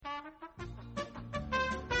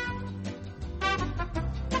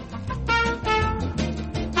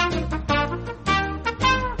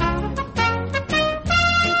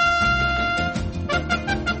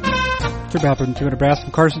Super happy to Nebraska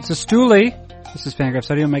from Carson Sestouli. This is Fangraphs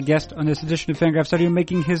Audio. My guest on this edition of Fangraphs Audio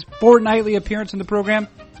making his fortnightly appearance in the program.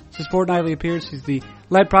 This is fortnightly appearance. He's the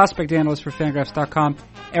lead prospect analyst for Fangraphs.com,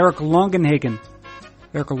 Eric Longenhagen.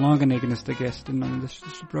 Eric Longenhagen is the guest in this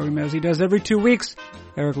program as he does every 2 weeks.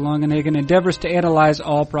 Eric Longenhagen endeavors to analyze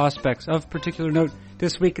all prospects. Of particular note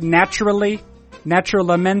this week, naturalmente,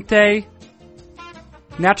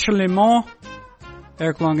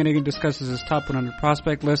 Eric Longenhagen discusses his top 100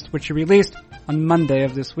 prospect list, which he released on Monday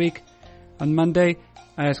of this week. On Monday,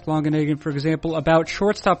 I asked Longenhagen, for example, about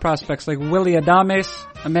shortstop prospects like Willy Adames,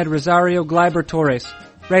 Ahmed Rosario, Gleyber Torres.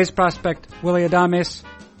 Rays prospect Willy Adames,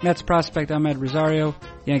 Mets prospect Ahmed Rosario,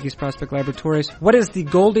 Yankees prospect Gleyber Torres. What is the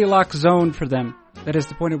Goldilocks zone for them? That is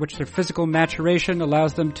the point at which their physical maturation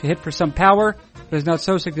allows them to hit for some power, but is not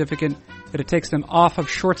so significant that it takes them off of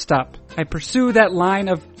shortstop. I pursue that line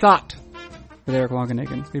of thought with Eric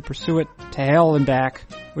Longenhagen. We pursue it to hell and back.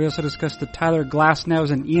 We also discussed the Tyler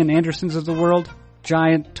Glasnows and Ian Andersons of the world.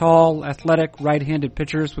 Giant, tall, athletic, right-handed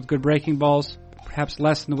pitchers with good breaking balls, perhaps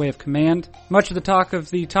less in the way of command. Much of the talk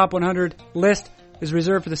of the top 100 list is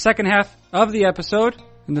reserved for the second half of the episode.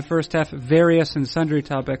 In the first half, various and sundry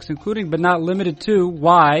topics, including but not limited to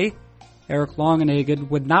why Eric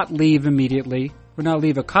Longenhagen would not leave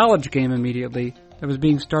a college game immediately that was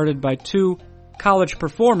being started by two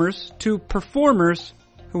performers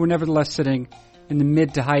who were nevertheless sitting in the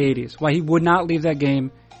mid to high 80s. Why he would not leave that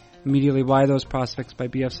game immediately, why those prospects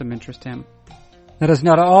might be of some interest to him. That is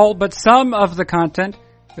not all, but some of the content,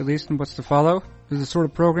 at least in what's to follow, is the sort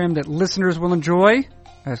of program that listeners will enjoy.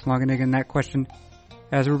 I asked Longenhagen that question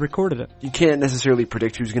as we recorded it. You can't necessarily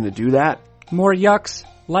predict who's going to do that. More yucks,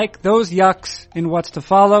 like those yucks in what's to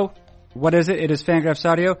follow. What is it? It is Fangraphs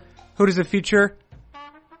Audio. Who does it feature?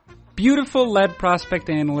 Beautiful lead prospect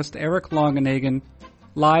analyst Eric Longenhagen,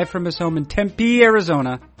 live from his home in Tempe,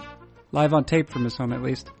 Arizona. Live on tape from his home, at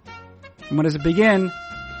least. And when does it begin?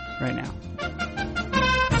 Right now.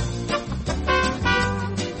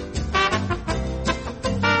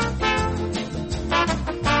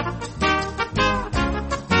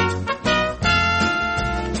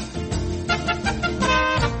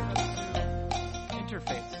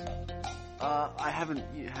 Interface. I haven't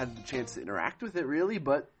had the chance to interact with it, really,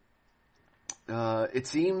 but it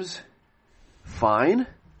seems fine.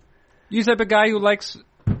 You type of guy who likes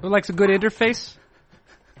a good interface?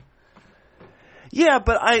 Yeah,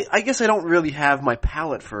 but I guess I don't really have my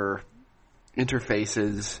palate for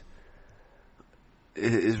interfaces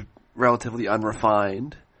is relatively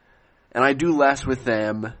unrefined. And I do less with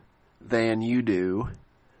them than you do.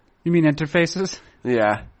 You mean interfaces?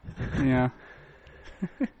 Yeah. Yeah.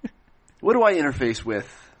 What do I interface with?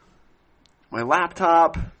 My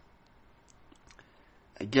laptop.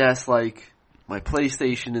 I guess, like, my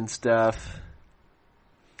PlayStation and stuff.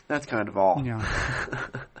 That's kind of all. Yeah.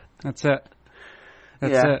 That's it.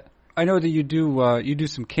 That's Yeah. it. I know that you do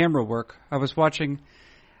some camera work. I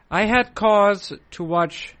had cause to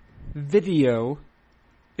watch video.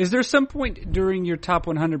 Is there some point during your top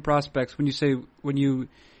 100 prospects when you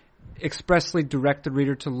expressly direct the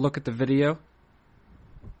reader to look at the video?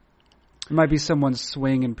 It might be someone's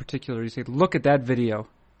swing in particular. You say, look at that video.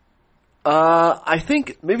 I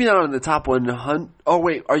think maybe not on the top 100. Oh,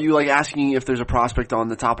 wait. Are you, like, asking if there's a prospect on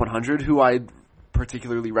the top 100 who I'd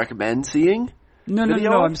particularly recommend seeing? No.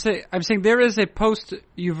 I'm saying there is a post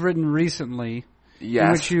you've written recently Yes.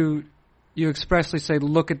 in which you expressly say,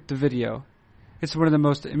 look at the video. It's one of the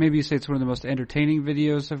most, maybe you say it's one of the most entertaining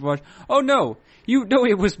videos I've watched. Oh, no.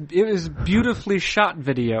 It was beautifully shot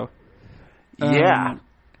video. Yeah.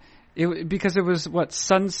 Because it was,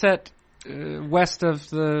 sunset west of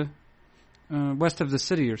the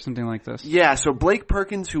city or something like this. Yeah, so Blake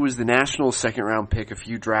Perkins, who was the Nationals' second-round pick a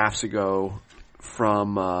few drafts ago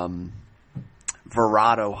from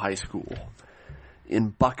Verrado High School in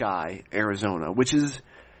Buckeye, Arizona, which is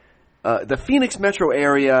the Phoenix metro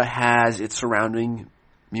area has its surrounding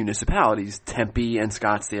municipalities. Tempe and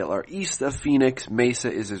Scottsdale are east of Phoenix. Mesa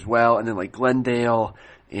is as well. And then like Glendale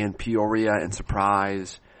and Peoria and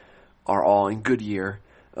Surprise are all in Goodyear,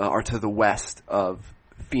 are to the west of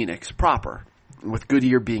Phoenix proper, with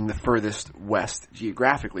Goodyear being the furthest west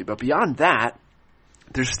geographically. But beyond that,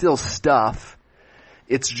 there's still stuff.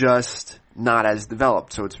 It's just not as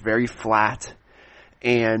developed, so it's very flat.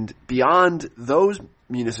 And beyond those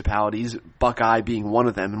municipalities, Buckeye being one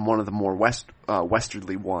of them and one of the more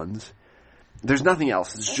westerly ones, there's nothing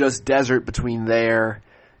else. It's just desert between there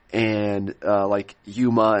and like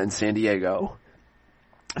Yuma and San Diego.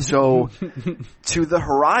 So to the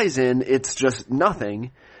horizon, it's just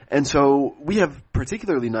nothing. And so we have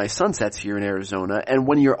particularly nice sunsets here in Arizona. And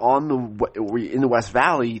when you're in the West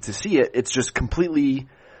Valley to see it, it's just completely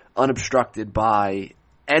unobstructed by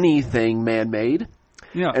anything man-made.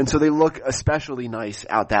 Yeah. And so they look especially nice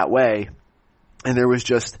out that way. And there was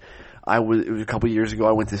just, it was a couple of years ago,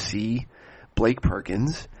 I went to see Blake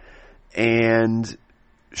Perkins, and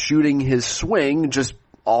shooting his swing just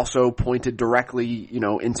also pointed directly,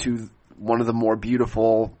 into one of the more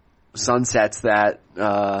beautiful sunsets that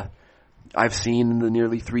I've seen in the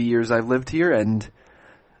nearly 3 years I've lived here. And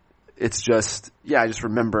it's just, I just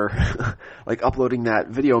remember like uploading that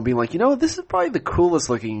video and being like, this is probably the coolest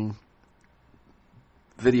looking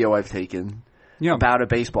video I've taken about a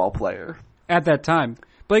baseball player. At that time,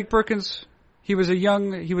 Blake Perkins, he was a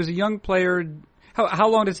young player. How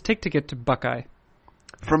long does it take to get to Buckeye?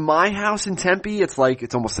 From my house in Tempe, it's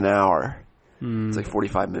almost an hour. It's like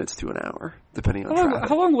 45 minutes to an hour, depending on traffic.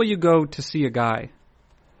 How long will you go to see a guy?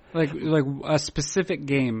 Like a specific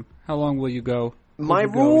game. How long will you go? My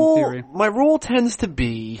rule tends to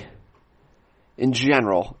be, in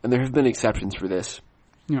general, and there have been exceptions for this,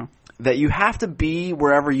 that you have to be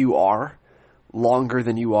wherever you are longer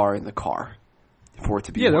than you are in the car for it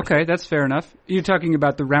to be. Okay, that's fair enough. You're talking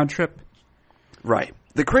about the round trip, right?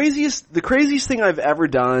 The craziest thing I've ever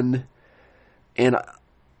done, and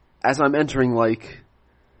as I'm entering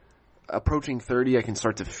approaching 30, I can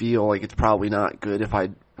start to feel like it's probably not good if I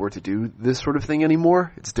were to do this sort of thing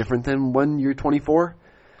anymore. It's different than when you're 24.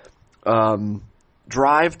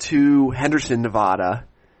 Drive to Henderson, Nevada,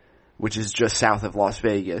 which is just south of Las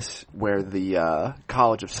Vegas, where the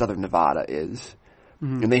College of Southern Nevada is.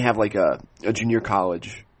 Mm-hmm. And they have a junior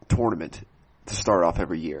college tournament to start off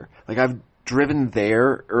every year. I've driven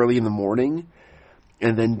there early in the morning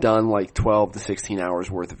and then done 12 to 16 hours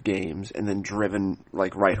worth of games, and then driven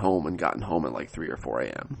right home and gotten home at 3 or 4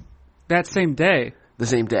 a.m. That same day? The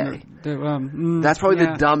same day. That's probably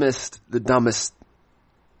the dumbest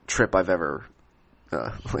trip I've ever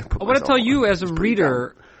put I want to tell you, as a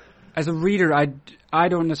reader, dumb. I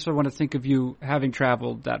don't necessarily want to think of you having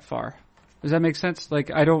traveled that far. Does that make sense?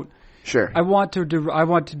 I don't. Sure. I want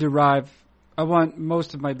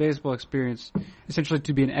most of my baseball experience essentially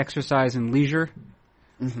to be an exercise in leisure.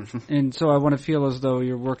 And so I want to feel as though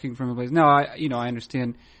you're working from a place. Now, I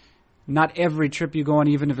understand not every trip you go on,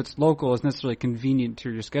 even if it's local, is necessarily convenient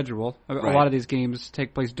to your schedule. A lot of these games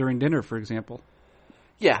take place during dinner, for example.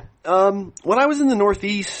 Yeah. When I was in the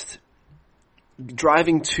Northeast,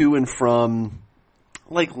 driving to and from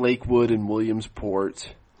Lakewood and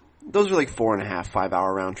Williamsport, those are 4.5, 5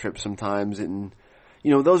 hour round trips sometimes. And,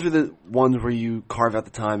 those are the ones where you carve out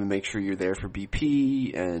the time and make sure you're there for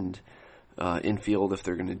BP and infield if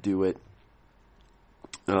they're going to do it.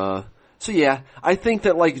 So yeah, I think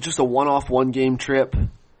that just a one-off one-game trip,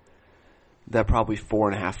 that probably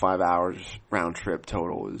 4.5, 5 hours round trip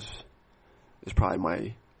total is probably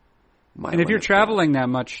my. And if you're traveling that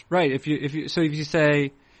much, right? If you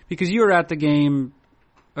say, because you were at the game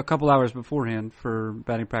a couple hours beforehand for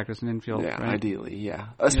batting practice and infield, yeah, right? Ideally, yeah.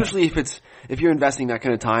 Especially if you're investing that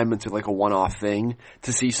kind of time into a one-off thing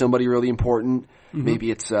to see somebody really important. Mm-hmm.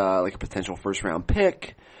 Maybe it's a potential first-round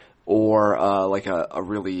pick, or a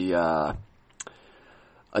really a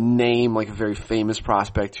name, a very famous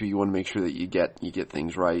prospect who you want to make sure that you get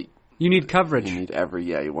things right. You need coverage. You need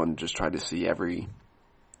you want to just try to see every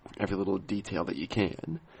little detail that you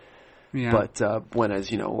can. Yeah. But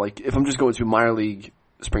if I'm just going to a minor league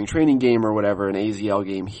spring training game or whatever, an AZL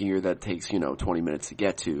game here that takes 20 minutes to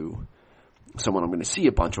get to, someone I'm going to see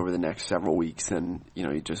a bunch over the next several weeks, then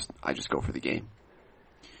I just go for the game.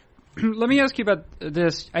 Let me ask you about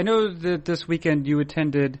this. I know that this weekend you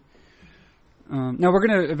attended. Now we're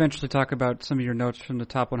going to eventually talk about some of your notes from the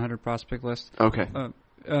top 100 prospect list. Okay.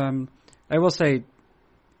 I will say,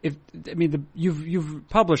 you've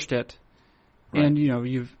published it, right.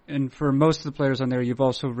 And for most of the players on there, you've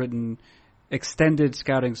also written extended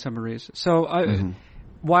scouting summaries. So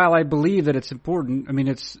while I believe that it's important,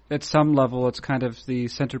 it's at some level it's kind of the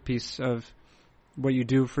centerpiece of what you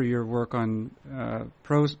do for your work on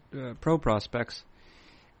pro prospects.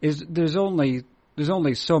 There's only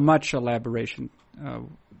so much elaboration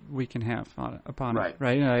we can have upon it,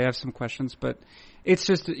 right? I have some questions, but it's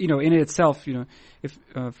just in itself, if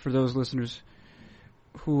for those listeners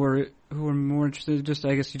who are more interested, just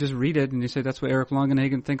I guess you just read it and you say that's what Eric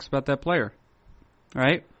Longenhagen thinks about that player,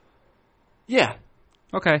 right? Yeah.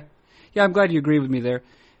 Okay. Yeah, I'm glad you agree with me there,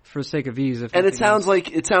 for the sake of ease. And it sounds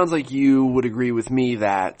like you would agree with me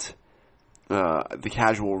that the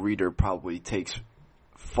casual reader probably takes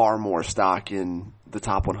far more stock in the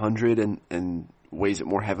top 100 and weighs it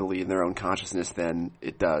more heavily in their own consciousness than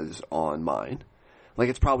it does on mine. Like,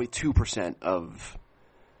 it's probably 2% of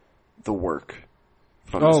the work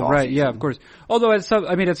from this right, offseason. yeah, of course. Although at some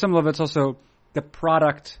level, it's also the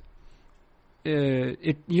product.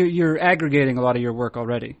 You're aggregating a lot of your work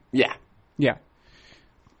already. Yeah. Yeah.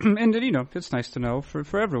 And, it's nice to know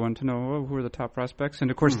for everyone to know who are the top prospects. And,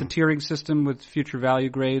 of course, the tiering system with future value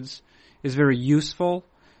grades is very useful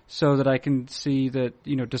so that I can see that,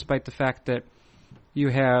 despite the fact that you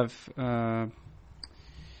have,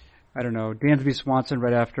 Dansby Swanson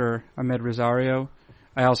right after Ahmed Rosario,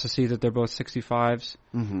 I also see that they're both 65s.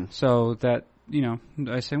 Mm-hmm. So that,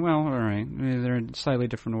 I say, well, all right, they're in slightly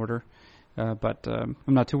different order. But I'm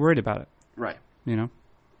not too worried about it. Right. Yeah.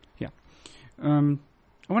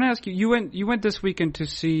 I want to ask you. You went this weekend to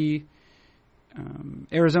see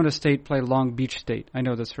Arizona State play Long Beach State. I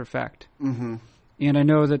know this for a fact. Mm-hmm. And I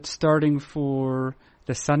know that starting for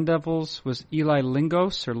the Sun Devils was Eli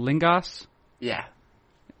Lingos or Lingos. Yeah.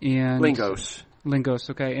 And Lingos.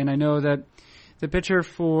 Okay. And I know that the pitcher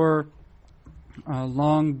for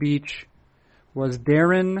Long Beach was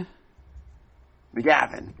Darren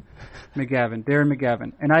McGavin. Darren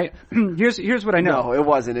McGavin. And here's what I know. No, it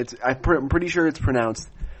wasn't. I'm pretty sure it's pronounced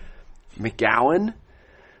McGowan.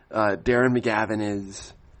 Darren McGavin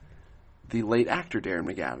is the late actor Darren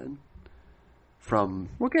McGavin from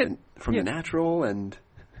The Natural and.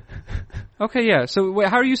 Okay, yeah. So wait,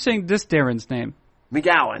 how are you saying this Darren's name?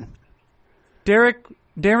 McGowan. Darren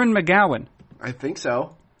McGowan. I think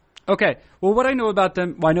so. Okay. Well, what I know about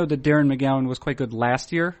them, I know that Darren McGowan was quite good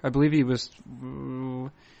last year. I believe he was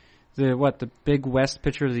the Big West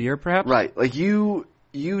pitcher of the year, perhaps? Right. Like you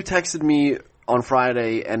texted me on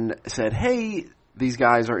Friday and said, "Hey, these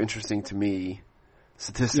guys are interesting to me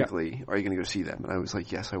statistically. Yeah. Are you going to go see them?" And I was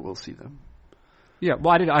like, "Yes, I will see them." Yeah.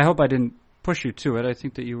 Well, I hope I didn't push you to it. I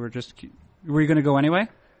think that you were were you going to go anyway?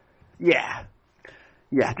 Yeah.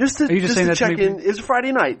 Yeah, just to check in. It was a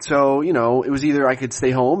Friday night, so, it was either I could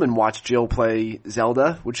stay home and watch Jill play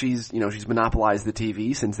Zelda, which she's monopolized the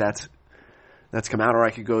TV since that's come out, or I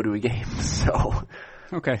could go to a game, so.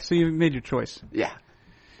 Okay, so you made your choice. Yeah.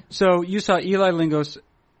 So you saw Eli Lingos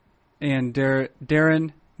and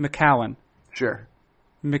Darren McCowan. Sure.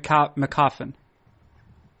 McGuffin.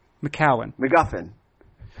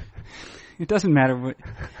 It doesn't matter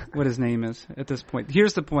what his name is at this point.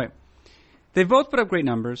 Here's the point. They've both put up great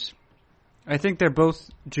numbers. I think they're both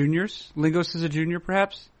juniors. Lingos is a junior,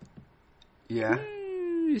 perhaps. Yeah.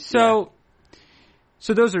 So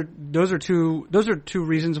those are two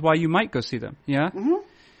reasons why you might go see them. Yeah. Mm-hmm.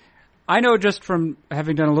 I know just from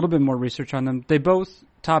having done a little bit more research on them, they both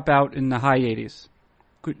top out in the high 80s.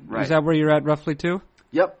 Right. Is that where you're at roughly too?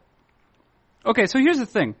 Yep. Okay, so here's the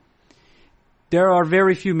thing. There are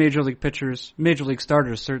very few major league pitchers, major league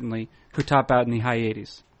starters certainly, who top out in the high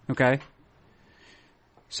 80s. Okay.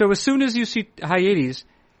 So as soon as you see high 80s,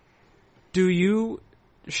 do you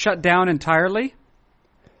shut down entirely?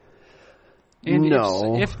 And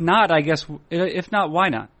no. If not, I guess, if not, why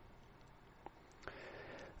not?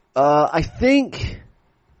 I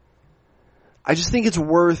just think it's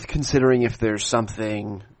worth considering if there's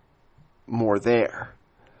something more there.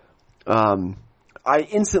 I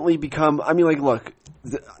instantly become, look,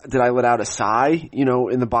 did I let out a sigh,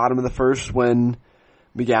 in the bottom of the first when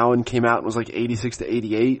McGowan came out and was like 86 to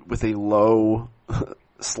 88 with a low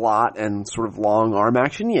slot and sort of long arm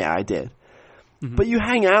action? Yeah, I did. Mm-hmm. But you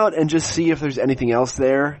hang out and just see if there's anything else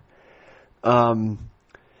there. The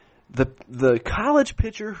college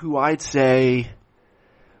pitcher who I'd say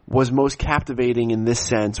was most captivating in this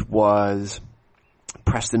sense was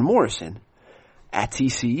Preston Morrison at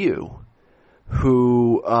TCU,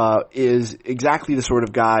 who is exactly the sort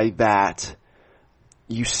of guy that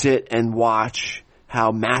you sit and watch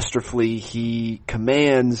how masterfully he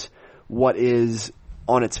commands what is,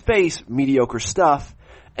 on its face, mediocre stuff,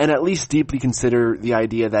 and at least deeply consider the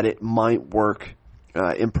idea that it might work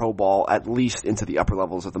in pro ball, at least into the upper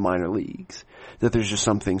levels of the minor leagues. That there's just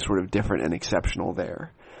something sort of different and exceptional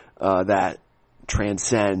there that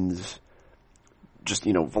transcends just,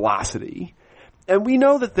 velocity. And we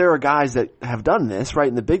know that there are guys that have done this, right,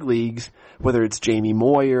 in the big leagues, whether it's Jamie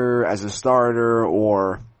Moyer as a starter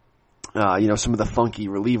or some of the funky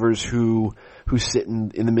relievers who sit in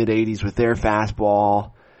the mid 80s with their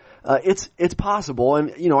fastball. It's possible,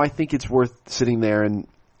 and I think it's worth sitting there and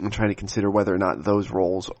trying to consider whether or not those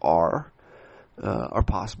roles are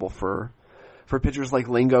possible for pitchers like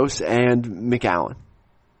Lingos and McGowan.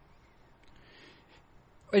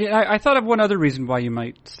 I thought of one other reason why you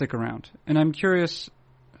might stick around, and I'm curious.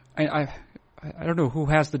 I don't know who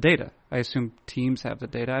has the data. I assume teams have the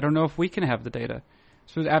data. I don't know if we can have the data.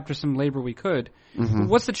 So after some labor, we could. Mm-hmm.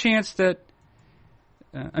 What's the chance that?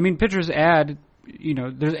 Pitchers add.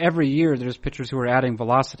 There's every year there's pitchers who are adding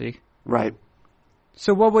velocity. Right.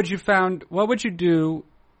 So what would you do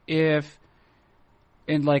if,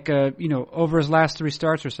 in over his last 3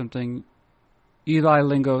 starts or something, Eli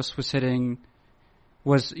Lingos was sitting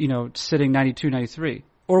 92, 93?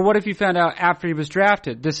 Or what if you found out after he was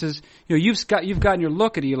drafted? This is, you've gotten your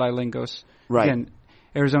look at Eli Lingos. Right. Again,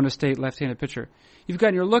 Arizona State left-handed pitcher. You've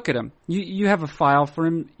gotten your look at him. You have a file for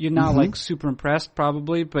him. You're not super impressed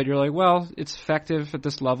probably, but you're like, well, it's effective at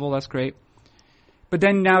this level. That's great. But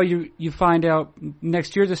then now you find out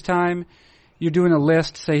next year this time, you're doing a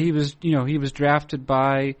list. Say he was drafted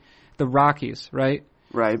by the Rockies, right?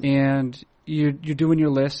 Right. And you're doing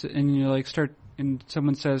your list, and you and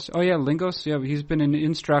someone says, "Oh yeah, Lingos, yeah, he's been in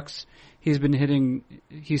Instructs. He's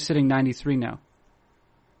sitting 93 now."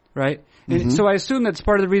 Right? And so I assume that's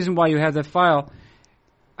part of the reason why you have that file.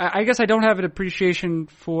 I guess I don't have an appreciation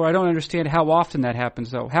for, I don't understand how often that happens,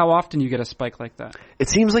 though. How often you get a spike like that? It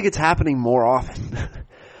seems like it's happening more often.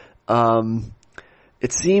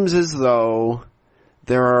 It seems as though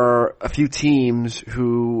there are a few teams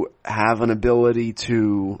who have an ability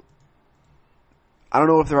to, I don't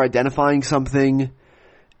know if they're identifying something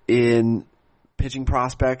in pitching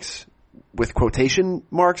prospects with quotation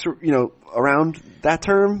marks, around that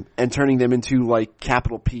term and turning them into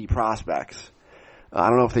capital P prospects. I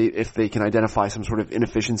don't know if they can identify some sort of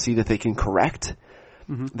inefficiency that they can correct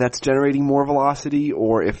that's generating more velocity,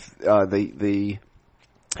 or if they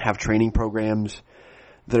have training programs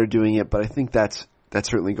that are doing it. But I think that's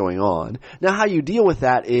certainly going on. Now, how you deal with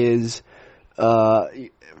that is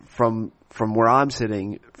from where I'm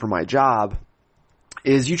sitting for my job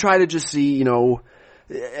is you try to just see, and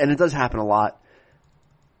it does happen a lot,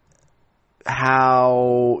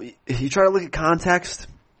 how you try to look at context.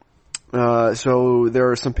 So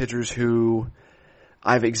there are some pitchers who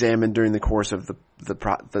I've examined during the course of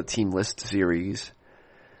the team list series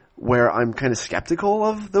where I'm kind of skeptical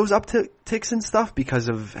of those upticks and stuff because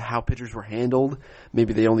of how pitchers were handled.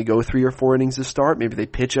 Maybe they only go 3 or 4 innings to start. Maybe they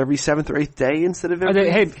pitch every 7th or 8th day instead of every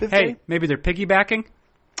 5th day. Maybe they're piggybacking.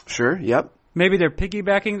 Sure. Yep. Maybe they're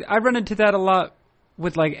piggybacking. I run into that a lot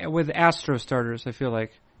with Astro starters, I feel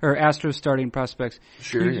like. Or Astro starting prospects.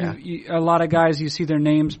 Sure, a lot of guys, you see their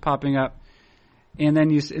names popping up, and then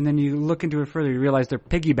you look into it further, you realize they're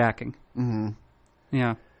piggybacking. Mm-hmm.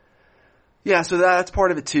 Yeah. Yeah, so that's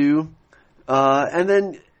part of it too. And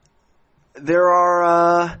then there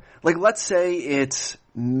are, let's say it's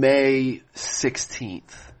May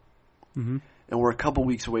 16th, and we're a couple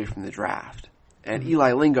weeks away from the draft, and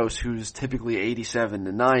Eli Lingos, who's typically 87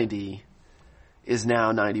 to 90, is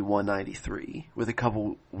now 91, 93 with a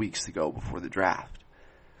couple weeks to go before the draft.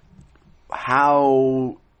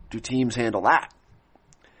 How do teams handle that?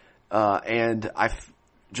 And I've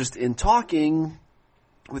just in talking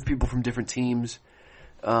with people from different teams,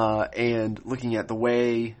 and looking at the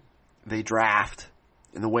way they draft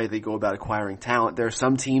and the way they go about acquiring talent, there are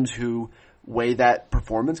some teams who weigh that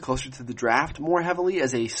performance closer to the draft more heavily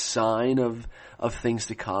as a sign of things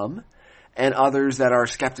to come. And others that are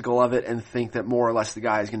skeptical of it and think that more or less the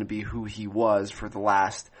guy is going to be who he was for the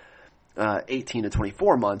last 18 to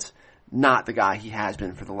 24 months, not the guy he has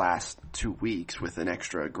been for the last 2 weeks with an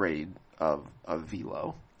extra grade of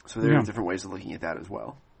velo. So there are different ways of looking at that as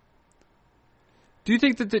well. Do you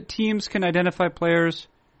think that the teams can identify players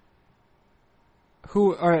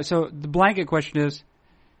who are, so the blanket question is,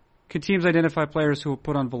 can teams identify players who will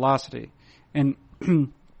put on velocity? And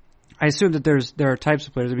I assume that there are types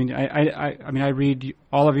of players. I read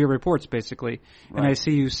all of your reports basically, and I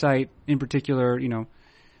see you cite in particular,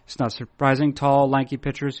 it's not surprising, tall, lanky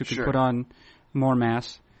pitchers who could put on more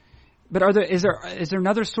mass. But is there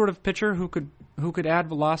another sort of pitcher who could add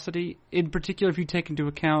velocity? In particular, if you take into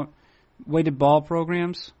account weighted ball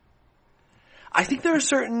programs. I think there are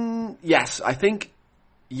certain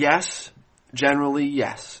generally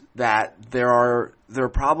yes, that there are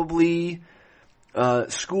probably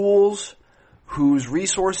schools whose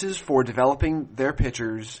resources for developing their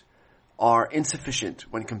pitchers are insufficient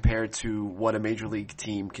when compared to what a major league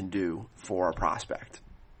team can do for a prospect.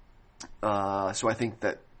 So I think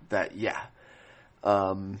that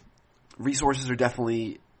resources are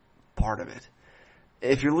definitely part of it.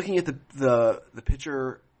 If you're looking at the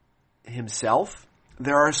pitcher himself,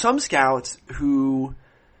 there are some scouts who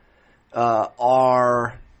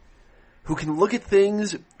can look at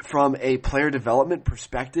things from a player development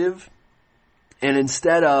perspective, and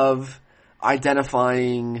instead of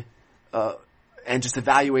identifying and just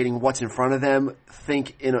evaluating what's in front of them,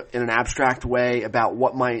 think in an abstract way about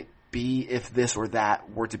what might be if this or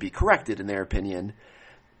that were to be corrected in their opinion,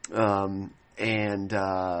 and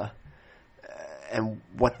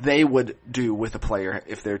what they would do with a player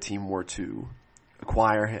if their team were to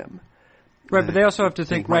acquire him. Right, but they also have to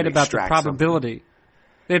think about the probability. Something.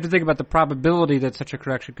 They have to think about the probability that such a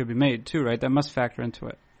correction could be made too, right? That must factor into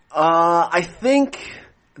it. I'm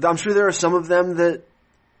sure there are some of them that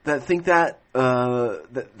think that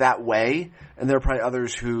way, and there are probably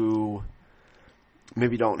others who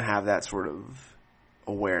maybe don't have that sort of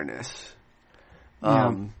awareness.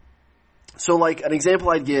 Yeah. So, like, an example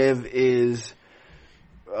I'd give is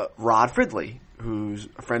Rod Fridley, who's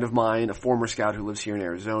a friend of mine, a former scout who lives here in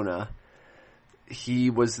Arizona. He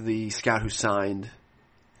was the scout who signed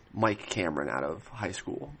Mike Cameron out of high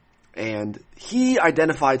school. And he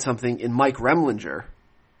identified something in Mike Remlinger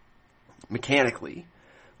mechanically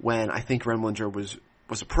when I think Remlinger was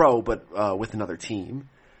a pro, but with another team,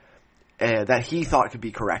 that he thought could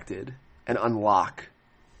be corrected and unlock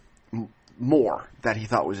more that he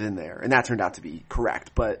thought was in there. And that turned out to be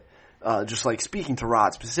correct. But just like speaking to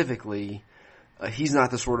Rod specifically, he's not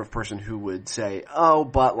the sort of person who would say, oh,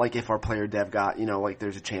 but like if our player dev got, like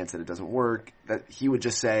there's a chance that it doesn't work. That he would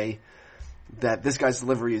just say that this guy's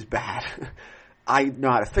delivery is bad. I know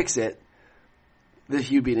how to fix it. That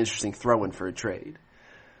he would be an interesting throw-in for a trade.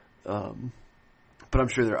 But I'm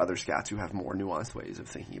sure there are other scouts who have more nuanced ways of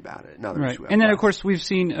thinking about it. And others right. Who have and then, less. Of course, we've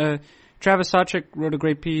seen Travis Sawchik wrote a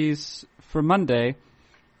great piece for Monday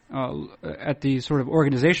at the sort of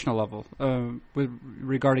organizational level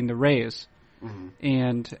regarding the Rays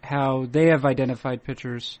and how they have identified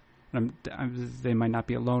pitchers. They might not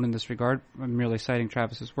be alone in this regard. I'm merely citing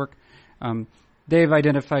Travis's work. They've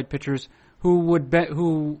identified pitchers who would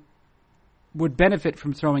benefit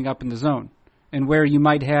from throwing up in the zone, and where you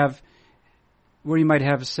might have,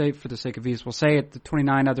 say, for the sake of ease, we'll say at the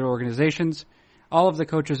 29 other organizations, all of the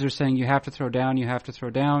coaches are saying you have to throw down, you have to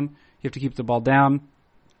keep the ball down.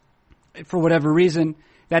 For whatever reason,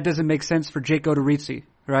 that doesn't make sense for Jake Odorizzi,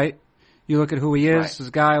 right? You look at who he is, right. This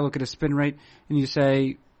guy, look at his spin rate, and you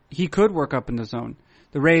say he could work up in the zone.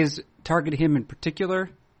 The Rays target him in particular.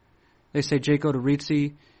 They say Jake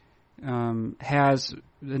Odorizzi has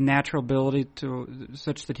the natural ability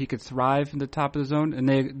such that he could thrive in the top of the zone, and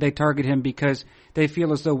they target him because they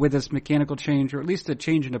feel as though with this mechanical change, or at least a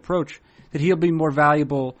change in approach, that he'll be more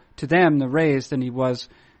valuable to them, the Rays, than he was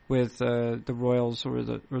with the Royals or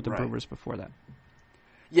the right. Brewers before that.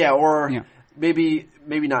 Yeah, maybe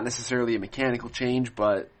not necessarily a mechanical change,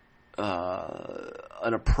 but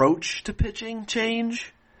an approach to pitching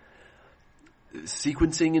change,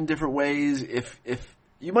 sequencing in different ways. If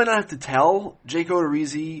you might not have to tell Jake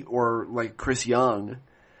Odorizzi or like Chris Young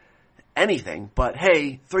anything, but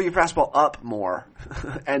hey, throw your fastball up more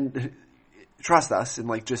and trust us and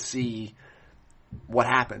like just see what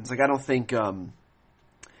happens. Like I don't think,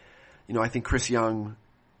 I think Chris Young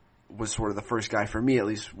was sort of the first guy for me at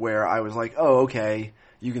least where I was like, oh, okay,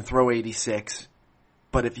 you can throw 86,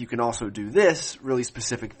 but if you can also do this really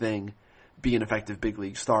specific thing, be an effective big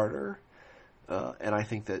league starter. And I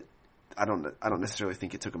think that I don't necessarily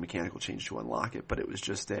think it took a mechanical change to unlock it, but it was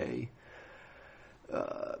just it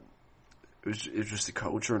was just a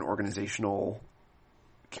coach or an organizational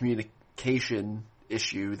communication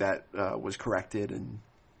issue that was corrected and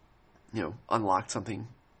unlocked something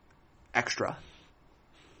extra.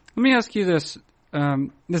 Let me ask you this.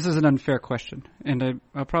 This is an unfair question, and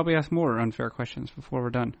I'll probably ask more unfair questions before we're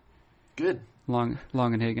done. Good. Long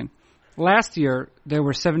and Hagen. Last year, there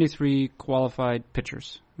were 73 qualified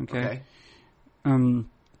pitchers. Okay.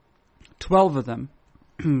 12 of them,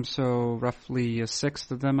 so roughly a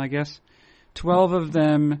sixth of them, I guess. 12 of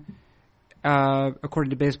them, according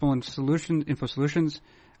to Baseball Info Solutions,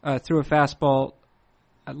 threw a fastball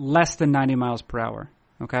at less than 90 miles per hour.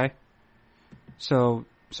 Okay. So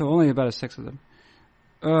only about a sixth of them.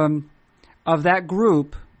 Of that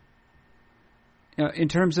group, in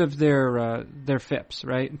terms of their FIPS,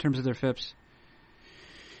 right? In terms of their FIPS,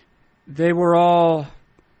 they were all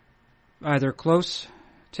either close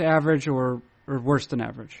to average or worse than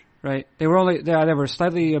average, right? They were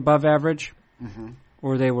slightly above average,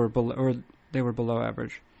 or they were below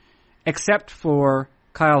average, except for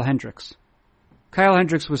Kyle Hendricks. Kyle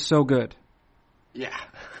Hendricks was so good. Yeah,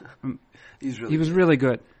 he was really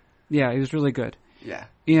good. Yeah, he was really good. Yeah,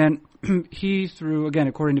 and he threw, again,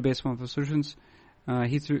 according to Baseball Info Solutions,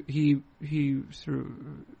 he threw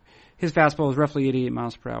his fastball was roughly 88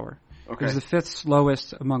 miles per hour. Okay. It was the fifth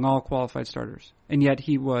slowest among all qualified starters, and yet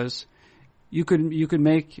he was. You could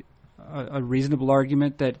make a reasonable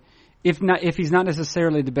argument that if he's not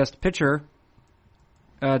necessarily the best pitcher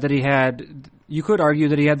that he had, you could argue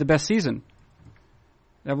that he had the best season.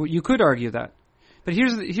 You could argue that, but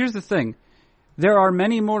here's the thing: there are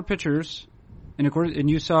many more pitchers, and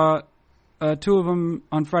you saw two of them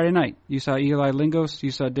on Friday night. You saw Eli Lingos.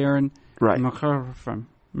 You saw Darren McCarfin.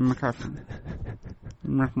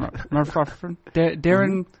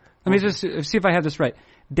 Darren. Let me just see if I have this right.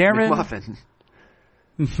 Darren McMuffin.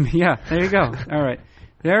 Yeah, there you go. All right,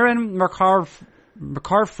 Darren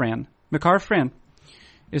McCarfran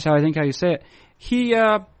is how you say it.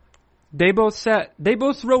 They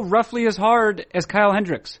both throw roughly as hard as Kyle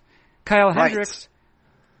Hendricks. Kyle Hendricks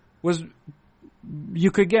was,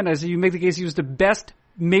 you could again, as you make the case, he was the best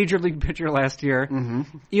major league pitcher last year. Mm-hmm.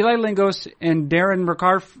 Eli Lingos and Darren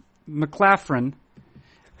McClaffren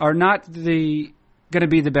are not going to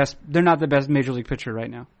be the best. They're not the best major league pitcher right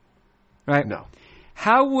now, right? No.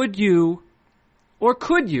 How would you, or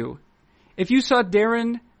could you, if you saw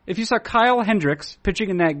Kyle Hendricks pitching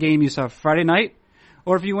in that game you saw Friday night,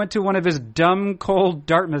 or if you went to one of his dumb, cold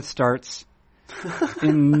Dartmouth starts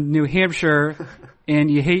in New Hampshire and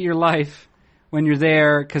you hate your life when you're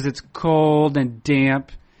there because it's cold and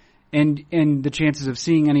damp and the chances of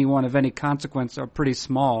seeing anyone of any consequence are pretty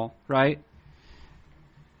small, right?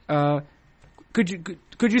 Could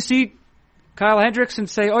you see Kyle Hendricks and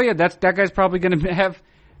say, oh yeah, that guy's probably going to have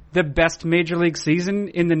the best major league season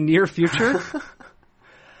in the near future?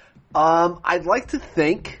 I'd like to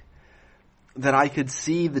think that I could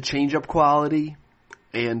see the changeup quality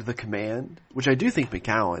and the command, which I do think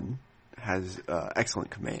McCowan has excellent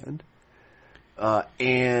command.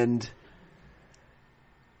 And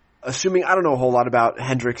assuming I don't know a whole lot about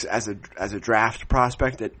Hendricks as a draft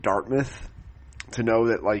prospect at Dartmouth, to know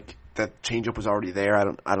that like that changeup was already there.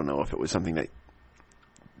 I don't know if it was something that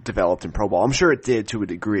developed in pro ball. I'm sure it did to a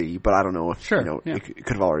degree, but I don't know if it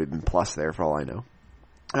could have already been plus there for all I know.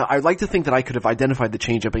 I'd like to think that I could have identified the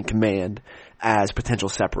changeup and command as potential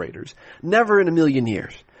separators. Never in a million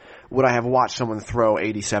years would I have watched someone throw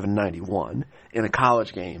 87-91 in a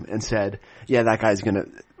college game and said, yeah, that guy's going to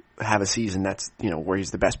have a season that's, where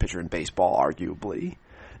he's the best pitcher in baseball, arguably.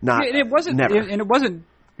 It wasn't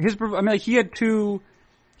his, I mean, like he had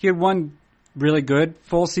one really good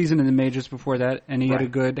full season in the majors before that, and he had a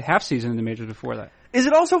good half season in the majors before that. Is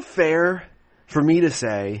it also fair for me to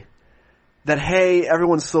say that, hey,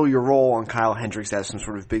 everyone slow your roll on Kyle Hendricks as some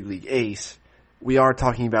sort of big league ace? We are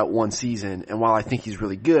talking about one season, and while I think he's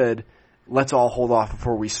really good, let's all hold off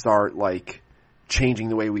before we start, changing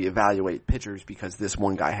the way we evaluate pitchers because this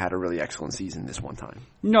one guy had a really excellent season this one time.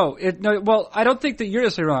 Well, I don't think that you're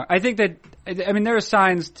necessarily wrong. I think that, there are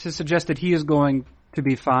signs to suggest that he is going to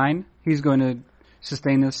be fine. He's going to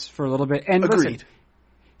sustain this for a little bit. And agreed. Listen,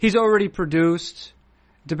 he's already produced,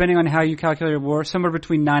 depending on how you calculate WAR, somewhere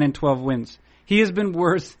between 9 and 12 wins. He has been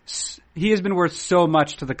worth so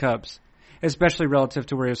much to the Cubs, especially relative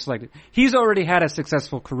to where he was selected. He's already had a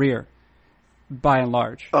successful career, by and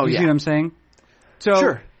large. Oh, you yeah. see what I'm saying? So,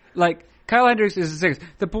 sure. Kyle Hendricks is a six.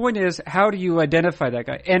 The point is, how do you identify that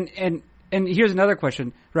guy? And here's another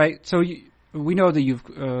question, right? So we know that you've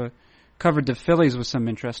covered the Phillies with some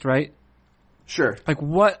interest, right? Sure.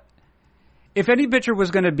 What if any pitcher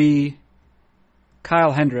was going to be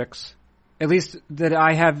Kyle Hendricks? At least that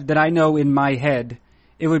I know in my head,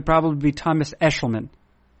 it would probably be Thomas Eshelman,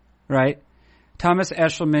 right? Thomas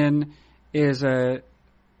Eshelman is a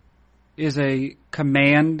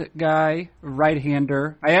command guy,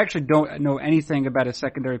 right-hander. I actually don't know anything about his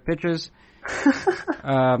secondary pitches.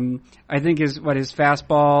 I think his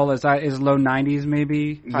fastball is low 90s,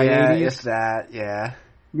 maybe high 80s. If that, yeah.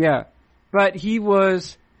 Yeah, but he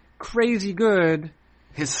was crazy good,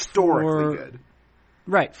 historically good.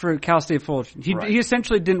 Right, for Cal State Fullerton. He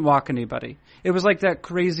essentially didn't walk anybody. It was like that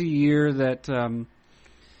crazy year that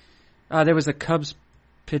there was a Cubs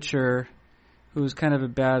pitcher who was kind of a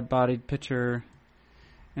bad-bodied pitcher,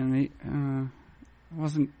 and he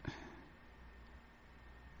wasn't.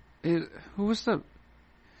 Who was the?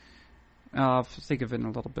 I'll think of it in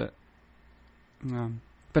a little bit.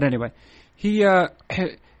 But anyway, he. I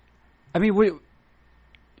mean,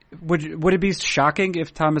 would it be shocking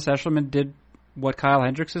if Thomas Eshelman did what Kyle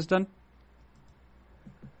Hendricks has done?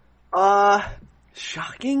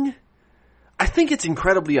 Shocking? I think it's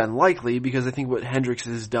incredibly unlikely because I think what Hendricks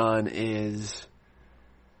has done is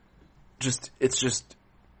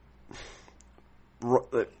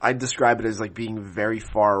I describe it as being very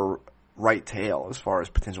far right tail as far as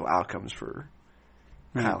potential outcomes for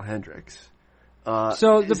Kyle Hendricks.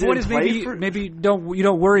 So the point is maybe you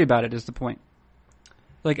don't worry about it is the point.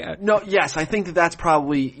 No, yes, I think that's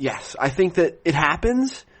probably, yes. I think that it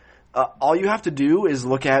happens. All you have to do is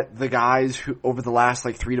look at the guys who, over the last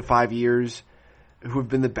 3 to 5 years, who have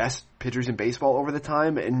been the best pitchers in baseball over the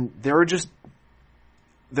time, and there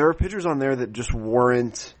are pitchers on there that just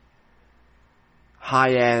weren't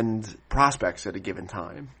high-end prospects at a given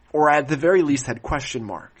time, or at the very least had question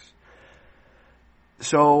marks.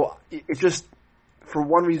 So it just, for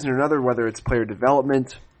one reason or another, whether it's player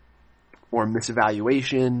development or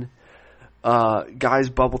misevaluation, guys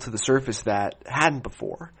bubble to the surface that hadn't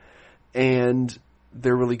before, and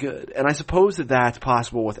they're really good. And I suppose that that's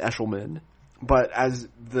possible with Eshelman, but as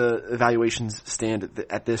the evaluations stand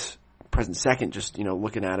at this present second, just,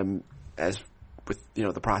 looking at him as with,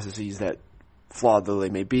 the processes that, flawed though they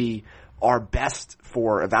may be, are best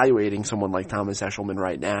for evaluating someone like Thomas Eshelman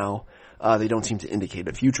right now, they don't seem to indicate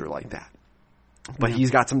a future like that. But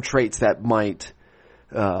he's got some traits that might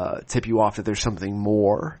tip you off that there's something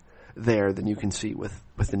more there than you can see with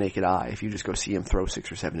the naked eye if you just go see him throw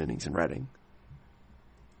 6 or 7 innings in Reading.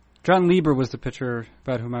 John Lieber was the pitcher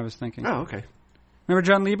about whom I was thinking. Oh, okay. Remember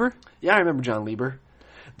John Lieber? Yeah, I remember John Lieber.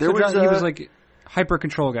 He was like hyper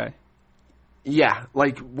control guy. Yeah,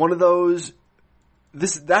 like one of those.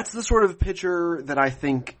 That's the sort of pitcher that I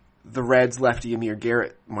think the Reds' lefty Amir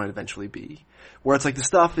Garrett might eventually be, where it's like the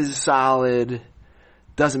stuff is solid,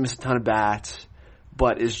 doesn't miss a ton of bats,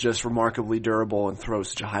 but is just remarkably durable and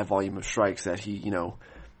throws such a high volume of strikes that he,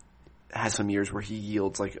 has some years where he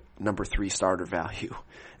yields like number 3 starter value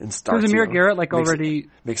and starts. Was Amir Garrett like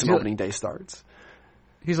makes some opening day starts?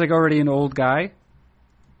 He's like already an old guy.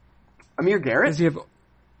 Amir Garrett? Does he have?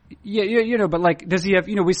 Yeah, but like, does he have?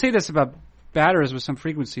 We say this about batters with some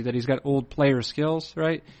frequency that he's got old player skills,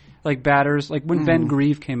 right? Like batters, like when Ben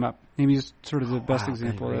Grieve came up, maybe he's sort of the best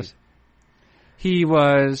example of this. He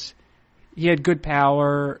had good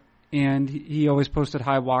power and he always posted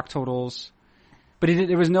high walk totals, but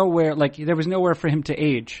there was nowhere for him to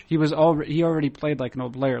age. He already played like an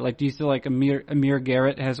old player. Like, do you feel like Amir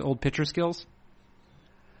Garrett has old pitcher skills?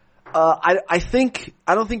 I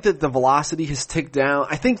don't think that the velocity has ticked down.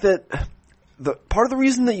 I think that the part of the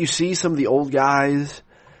reason that you see some of the old guys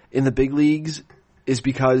in the big leagues is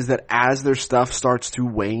because that as their stuff starts to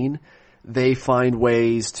wane, they find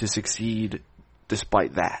ways to succeed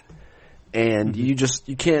despite that. And you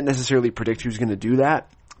can't necessarily predict who's going to do that.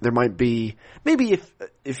 There might be, maybe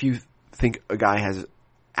if you think a guy has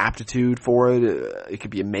aptitude for it, it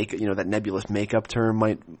could be that nebulous makeup term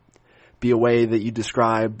might be a way that you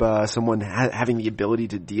describe someone having the ability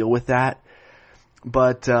to deal with that.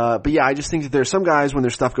 But yeah, I just think that there's some guys when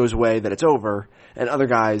their stuff goes away that it's over, and other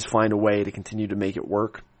guys find a way to continue to make it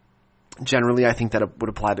work. Generally, I think that it would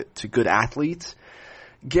apply to good athletes.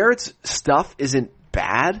 Garrett's stuff isn't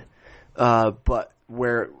bad, but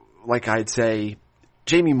where, like I'd say,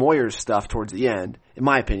 Jamie Moyer's stuff towards the end, in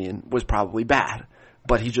my opinion, was probably bad.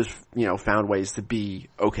 But he just, found ways to be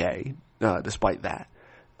okay, despite that.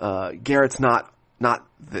 Garrett's not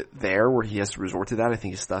there where he has to resort to that. I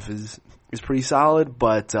think his stuff is pretty solid,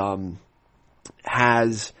 but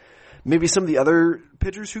has maybe some of the other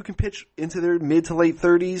pitchers who can pitch into their mid to late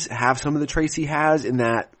 30s have some of the traits he has in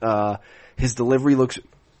that his delivery looks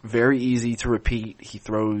very easy to repeat. He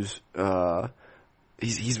throws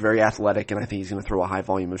he's very athletic, and I think he's going to throw a high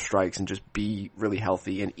volume of strikes and just be really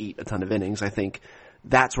healthy and eat a ton of innings. I think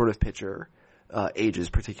that sort of pitcher ages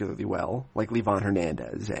particularly well, like Livan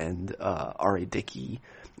Hernandez and R.A. Dickey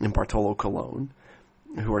and Bartolo Colon,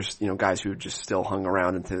 who are guys who just still hung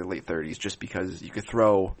around into their late 30s just because you could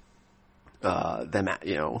throw them at,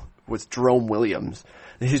 with Jerome Williams.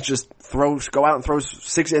 He's just go out and throw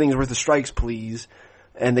 6 innings worth of strikes, please,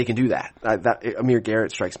 and they can do that. Amir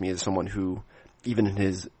Garrett strikes me as someone who, even in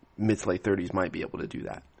his mid to late 30s, might be able to do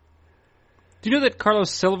that. Do you know that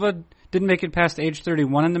Carlos Silva didn't make it past age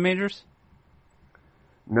 31 in the majors?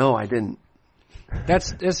 No, I didn't.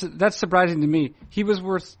 That's surprising to me. He was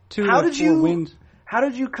worth 2 or 4 wins. How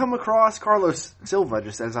did you come across Carlos Silva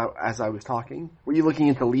just as I was talking? Were you looking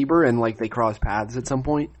into Lieber and they crossed paths at some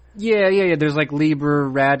point? Yeah. There's like Lieber,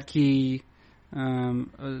 Radke,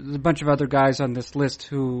 there's a bunch of other guys on this list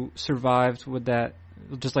who survived with that,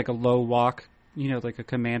 just like a low walk, like a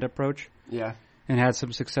command approach. Yeah. And had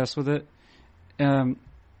some success with it. And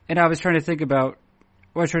I was trying to think about,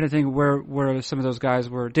 where some of those guys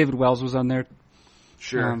were. David Wells was on there.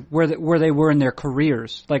 Sure. Where they were in their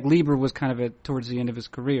careers. Like Lieber was kind of towards the end of his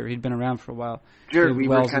career. He'd been around for a while. Jared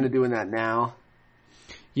Weaver's kind of doing that now.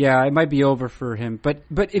 Yeah, it might be over for him. But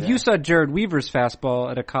if you saw Jared Weaver's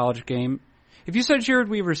fastball at a college game, if you saw Jared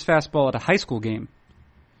Weaver's fastball at a high school game,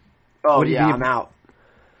 I'm out.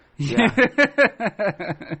 Yeah.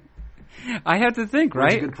 I have to think,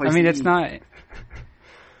 right? I mean, it's not.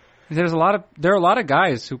 There are a lot of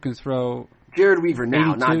guys who can throw. Jared Weaver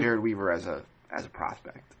now, 82. Not Jared Weaver as a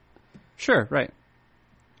prospect. Sure, right.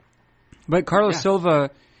 But Carlos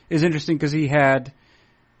Silva is interesting because he had.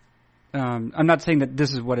 I'm not saying that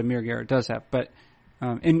this is what Amir Garrett does have, but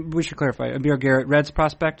And we should clarify, Amir Garrett, Reds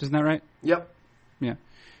prospect, isn't that right? Yep. Yeah.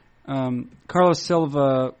 Carlos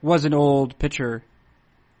Silva was an old pitcher.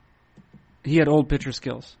 He had old pitcher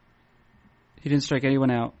skills. He didn't strike anyone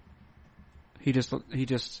out. He just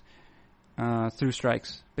threw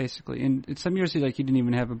strikes, basically. And in some years he didn't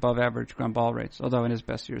even have above average ground ball rates, although in his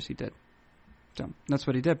best years he did. So that's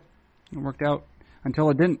what he did. It worked out until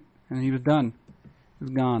it didn't, and he was done. He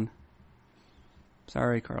was gone.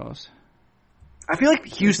 Sorry, Carlos. I feel like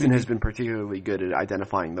Houston has been particularly good at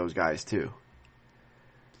identifying those guys too.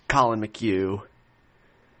 Colin McHugh.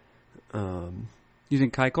 You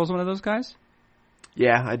think Keuchel's one of those guys?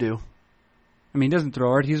 Yeah, I do. I mean, he doesn't throw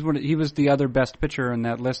hard. He was the other best pitcher in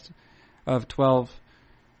that list of 12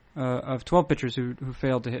 pitchers who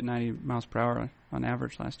failed to hit 90 miles per hour on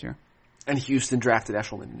average last year. And Houston drafted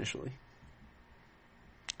Eshelman initially.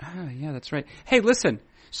 Ah, yeah, that's right. Hey, listen.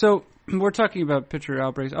 So we're talking about pitcher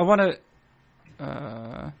outbreaks. I want to.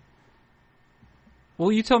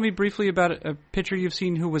 Will you tell me briefly about a pitcher you've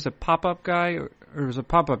seen who was a pop-up guy, or was a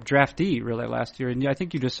pop-up draftee really last year? And I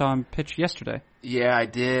think you just saw him pitch yesterday. Yeah, I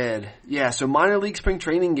did. Yeah, so minor league spring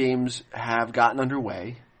training games have gotten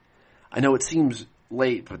underway. I know it seems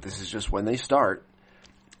late, but this is just when they start.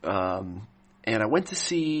 And I went to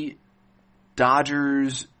see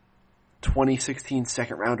Dodgers 2016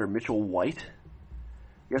 second rounder Mitchell White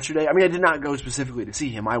yesterday. I mean, I did not go specifically to see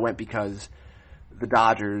him. I went because the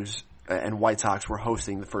Dodgers and White Sox were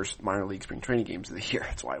hosting the first minor league spring training games of the year.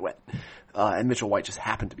 That's why I went. And Mitchell White just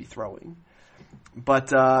happened to be throwing.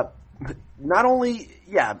 But not only,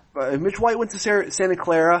 Mitch White went to Santa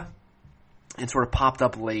Clara and sort of popped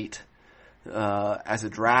up late as a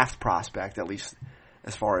draft prospect, at least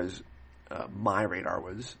as far as my radar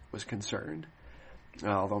was concerned.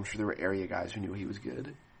 Although I'm sure there were area guys who knew he was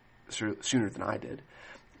good sooner than I did.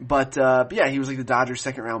 But yeah, he was like the Dodgers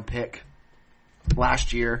second round pick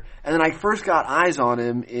last year. And then I first got eyes on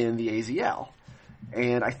him in the AZL.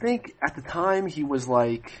 And I think at the time he was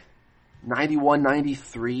like 91,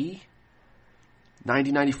 93,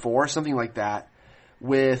 90, 94, something like that,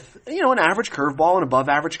 with, an average curveball, an above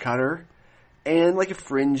average cutter, and like a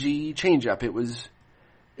fringy changeup. It was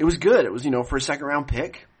good. It was, for a second round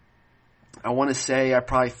pick. I want to say I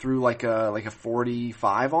probably threw like a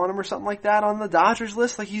 45 on him or something like that on the Dodgers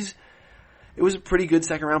list. It was a pretty good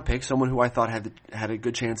second round pick, someone who I thought had a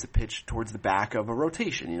good chance to pitch towards the back of a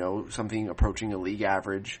rotation, something approaching a league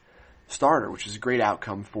average starter, which is a great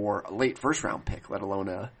outcome for a late first round pick, let alone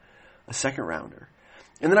a second rounder.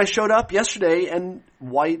 And then I showed up yesterday and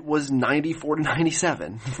White was 94 to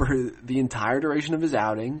 97 for the entire duration of his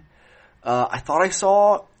outing. I thought I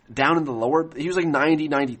saw down in the lower, he was like 90,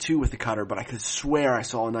 92 with the cutter, but I could swear I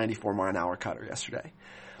saw a 94 mile an hour cutter yesterday.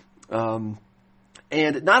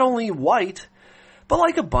 And not only White, but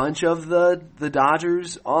like a bunch of the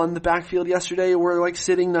Dodgers on the backfield yesterday were like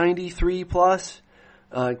sitting 93 plus,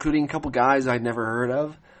 including a couple guys I'd never heard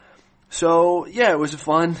of. So yeah, it was a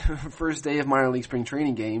fun first day of minor league spring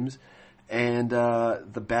training games. And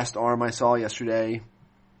the best arm I saw yesterday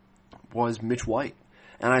was Mitch White.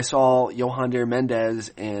 And I saw Yohander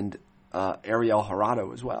Mendez and Ariel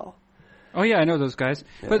Jurado as well. Oh yeah, I know those guys.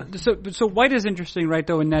 Yeah. But so White is interesting, right?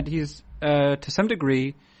 Though in that he's to some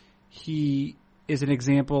degree he is an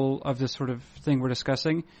example of this sort of thing we're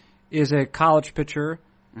discussing. Is a college pitcher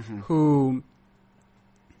who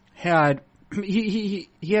had he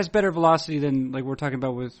has better velocity than like we're talking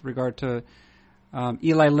about with regard to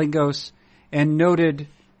Eli Lingos and noted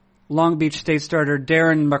Long Beach State starter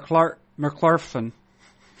Darren McLarfin.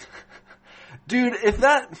 Dude, if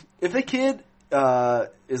the kid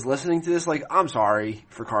is listening to this, like, I'm sorry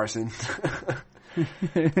for Carson.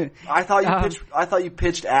 I thought you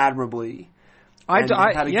pitched admirably. I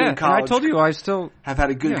told you I still have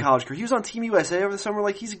had a good college career. He was on Team USA over the summer.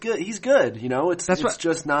 Like, he's good. He's good. It's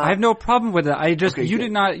just not. I have no problem with it.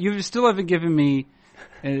 You still haven't given me.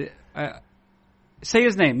 Say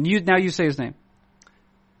his name. Now you say his name.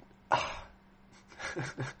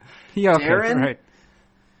 Yeah, okay, Darren right.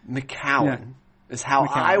 McCowan is how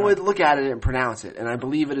I would look at it and pronounce it, and I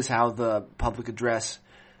believe it is how the public address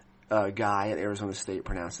guy at Arizona State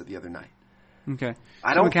pronounced it the other night. Okay,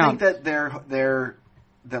 I don't think that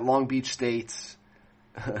that Long Beach State's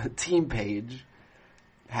team page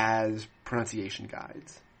has pronunciation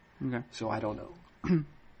guides. Okay, so I don't know.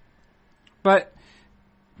 But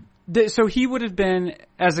so he would have been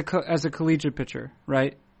as a collegiate pitcher,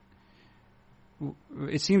 right?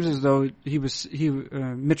 It seems as though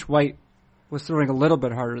Mitch White was throwing a little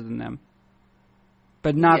bit harder than them,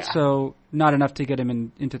 but not enough to get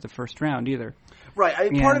him into the first round either.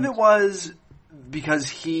 Right. Part of it was because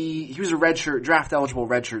he was a draft eligible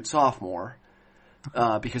redshirt sophomore,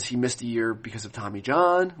 because he missed a year because of Tommy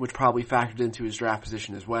John, which probably factored into his draft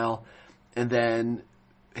position as well. And then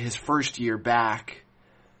his first year back,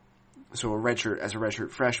 so as a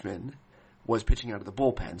redshirt freshman, was pitching out of the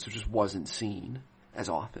bullpen, so just wasn't seen as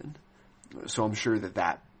often. So I'm sure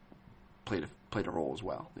that played a role as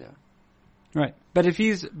well. Yeah. Right. But if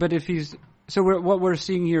he's what we're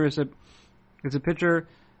seeing here is a pitcher,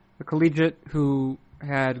 a collegiate who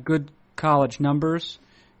had good college numbers,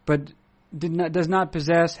 but has not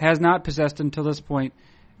possessed until this point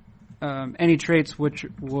any traits which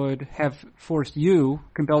would have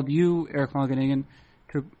compelled you, Eric Longenhagen,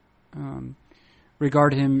 to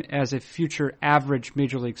regard him as a future average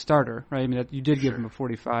major league starter, right? I mean, you did give him a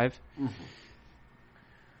 45. Mm-hmm.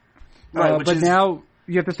 Right, but now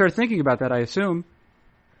you have to start thinking about that, I assume.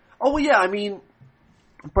 Oh, well, yeah, I mean,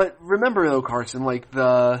 but remember though, Carson, like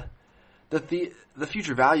the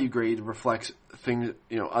future value grade reflects things,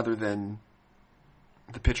 other than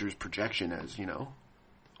the pitcher's projection as,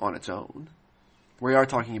 on its own. We are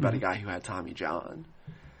talking about a guy who had Tommy John.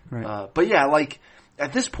 Right. But yeah, like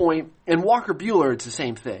at this point, and Walker Buehler, it's the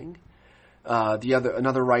same thing.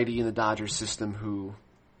 Another righty in the Dodgers system who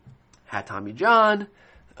had Tommy John,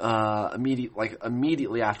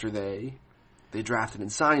 immediately after they drafted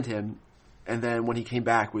and signed him, and then when he came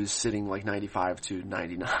back was sitting like 95 to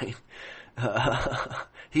 99.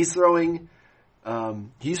 He's throwing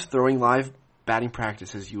live batting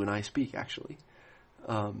practice as you and I speak, actually.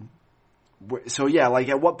 So yeah, like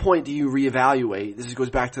at what point do you reevaluate? This goes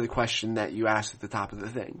back to the question that you asked at the top of the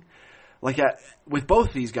thing. Like with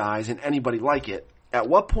both these guys and anybody like it, at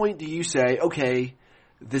what point do you say, okay,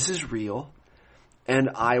 this is real, and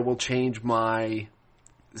I will change my,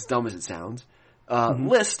 as dumb as it sounds,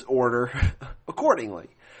 list order accordingly?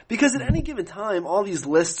 Because at any given time, all these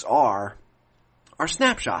lists are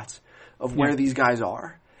snapshots of where these guys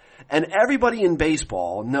are. And everybody in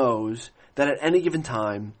baseball knows that at any given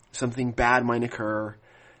time, something bad might occur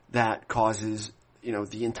that causes,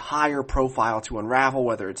 the entire profile to unravel,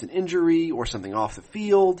 whether it's an injury or something off the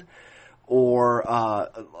field or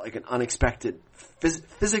like an unexpected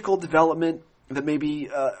physical development that maybe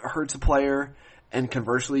hurts a player. And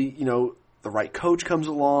conversely, the right coach comes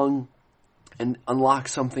along and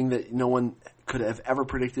unlocks something that no one could have ever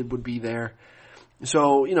predicted would be there.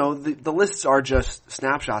 So, the lists are just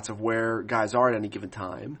snapshots of where guys are at any given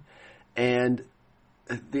time. And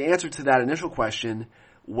the answer to that initial question,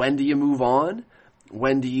 when do you move on?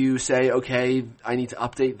 When do you say, okay, I need to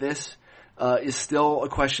update this? Is still a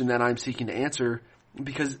question that I'm seeking to answer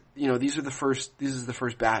because, this is the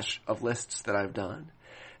first batch of lists that I've done.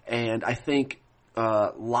 And I think,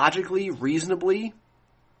 logically, reasonably,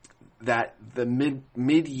 that the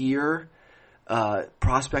mid-year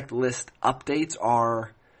prospect list updates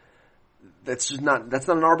that's not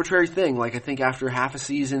an arbitrary thing. Like I think after half a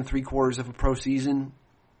season, 3/4 of a pro season,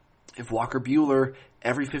 if Walker Buehler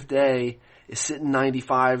every fifth day is sitting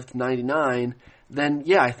 95 to 99, then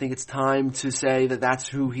yeah, I think it's time to say that that's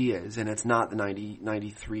who he is, and it's not the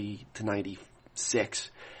 93 to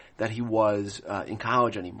 96 that he was in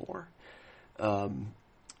college anymore.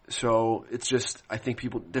 So it's just, I think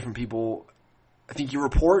different people, I think you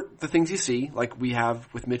report the things you see, like we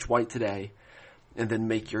have with Mitch White today, and then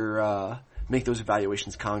make those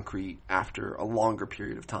evaluations concrete after a longer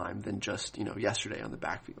period of time than just, yesterday on the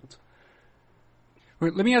backfield.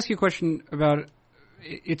 Let me ask you a question about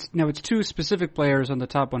it's two specific players on the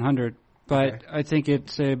top 100, but okay. I think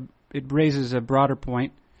it raises a broader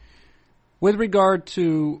point with regard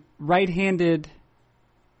to right-handed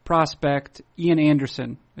prospect Ian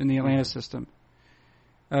Anderson in the Atlanta system.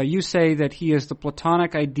 You say that he is the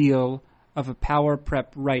platonic ideal of a power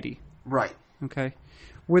prep righty. Right. Okay.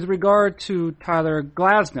 With regard to Tyler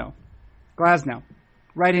Glasnow,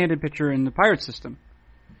 right-handed pitcher in the Pirates system,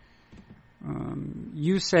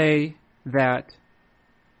 you say that,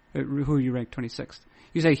 who you rank 26th?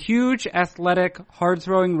 You say huge, athletic,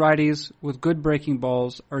 hard-throwing righties with good breaking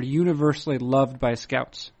balls are universally loved by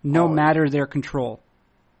scouts, no matter their control.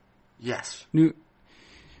 Yes.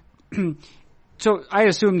 So I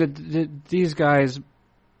assume that these guys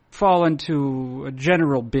fall into a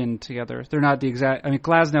general bin together. They're not the exact. I mean,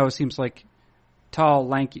 Glasnow seems like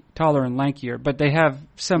taller and lankier, but they have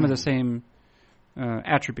some of the same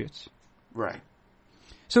attributes. Right.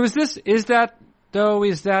 So is that?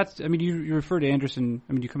 I mean, you refer to Anderson.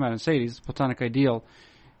 I mean, you come out and say he's the platonic ideal,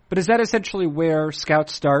 but is that essentially where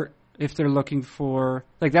scouts start if they're looking for?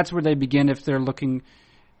 Like that's where they begin if they're looking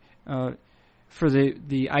for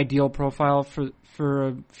the ideal profile for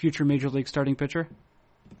a future major league starting pitcher?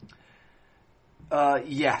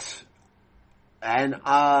 Yes. And,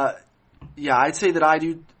 I'd say that I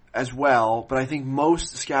do. as well, but I think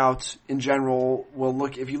most scouts in general will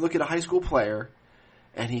look, if you look at a high school player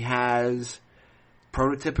and he has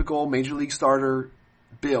prototypical major league starter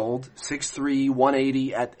build, 6'3",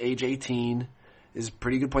 180 at age 18 is a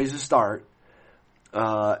pretty good place to start,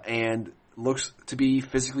 and looks to be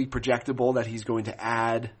physically projectable, that he's going to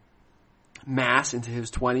add mass into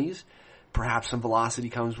his 20s. Perhaps some velocity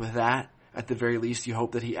comes with that. At the very least, you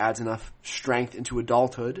hope that he adds enough strength into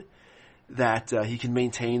adulthood that he can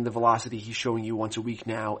maintain the velocity he's showing you once a week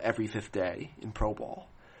now, every fifth day in pro ball.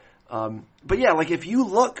 But yeah, like if you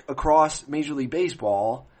look across Major League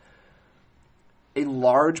Baseball, a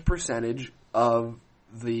large percentage of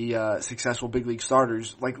the successful big league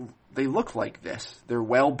starters, like they look like this. They're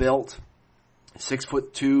well built,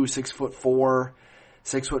 6'2", 6'4",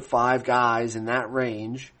 6'5" guys in that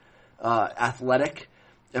range, athletic,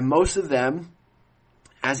 and most of them,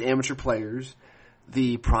 as amateur players,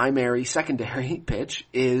 the primary, secondary pitch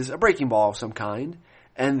is a breaking ball of some kind,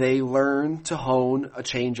 and they learn to hone a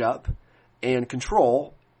changeup and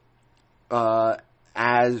control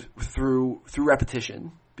as through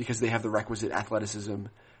repetition, because they have the requisite athleticism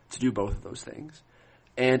to do both of those things.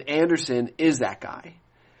 And Anderson is that guy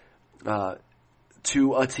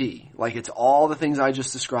to a T. Like, it's all the things I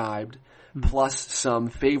just described, plus some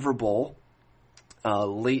favorable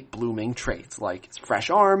late blooming traits, like his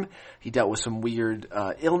fresh arm. He dealt with some weird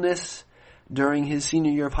illness during his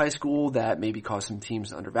senior year of high school that maybe caused some teams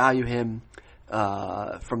to undervalue him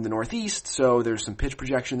from the Northeast. So there's some pitch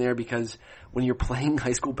projection there, because when you're playing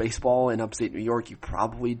high school baseball in upstate New York, you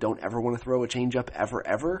probably don't ever want to throw a changeup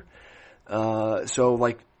ever. So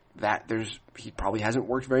like that, he probably hasn't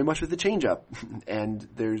worked very much with the changeup, and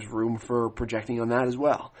there's room for projecting on that as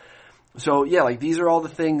well. So yeah, like these are all the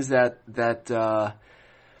things that are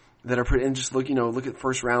pretty. And just look at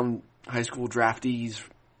first round high school draftees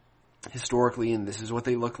historically, and this is what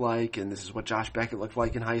they look like, and this is what Josh Beckett looked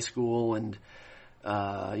like in high school, and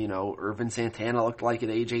Irvin Santana looked like at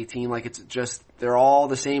age 18. Like, it's just, they're all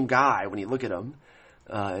the same guy when you look at them,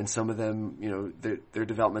 and some of them, their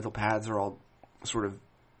developmental paths are all sort of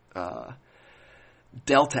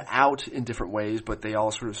delta out in different ways, but they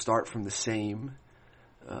all sort of start from the same.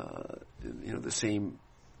 The same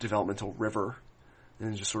developmental river,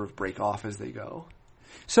 and just sort of break off as they go.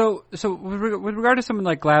 So with regard to someone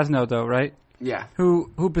like Glasnow, though, right? Yeah.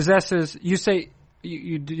 Who possesses? You say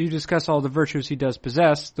you discuss all the virtues he does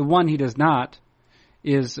possess. The one he does not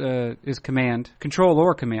is command, control,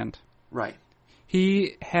 or command. Right.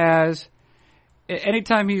 He has.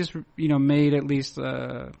 Anytime he's made at least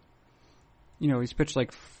he's pitched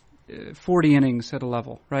like 40 innings at a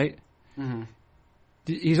level, right? Mm-hmm.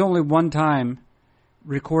 He's only one time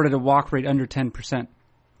recorded a walk rate under 10%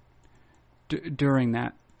 during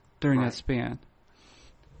that span,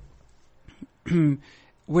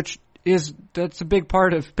 that's a big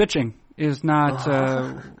part of pitching, is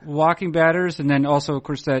not walking batters, and then also, of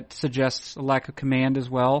course, that suggests a lack of command as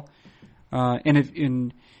well.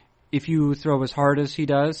 And if you throw as hard as he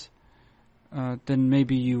does, then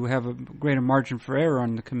maybe you have a greater margin for error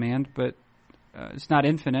on the command, but it's not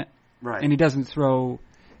infinite. Right. And he doesn't throw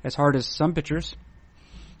as hard as some pitchers.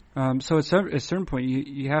 So at a certain point,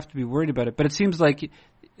 you have to be worried about it. But it seems like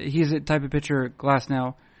he's a type of pitcher,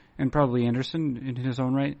 Glasnow, and probably Anderson in his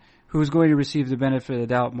own right, who's going to receive the benefit of the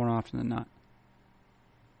doubt more often than not.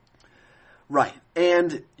 Right.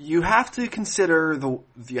 And you have to consider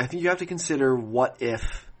I think you have to consider what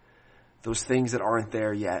if those things that aren't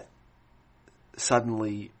there yet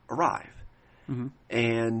suddenly arrive. Mm-hmm.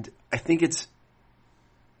 And I think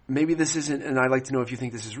maybe this isn't, and I'd like to know if you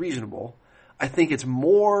think this is reasonable. I think it's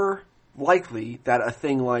more likely that a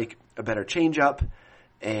thing like a better changeup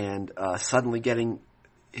and suddenly getting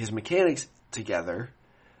his mechanics together,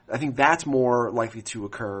 I think that's more likely to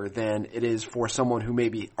occur than it is for someone who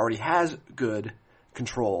maybe already has good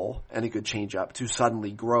control and a good changeup to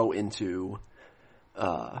suddenly grow into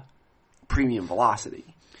premium velocity.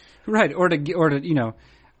 Right, or to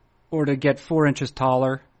get 4 inches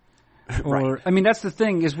taller. Or, right. I mean, that's the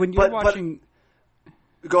thing, is when you're watching...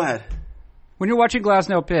 Go ahead. When you're watching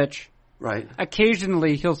Glasnow pitch, right,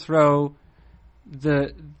 occasionally he'll throw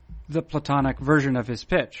the platonic version of his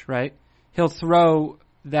pitch, right? He'll throw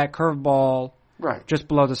that curveball just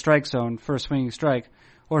below the strike zone for a swinging strike,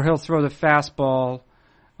 or he'll throw the fastball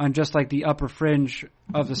on just like the upper fringe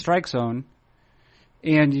of the strike zone,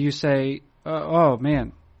 and you say, oh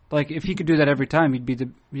man, like if he could do that every time,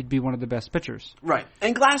 he'd be one of the best pitchers. Right.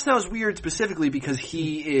 And Glasnow is weird specifically because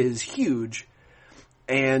he is huge,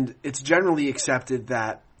 and it's generally accepted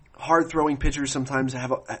that hard throwing pitchers sometimes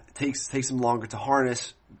takes them longer to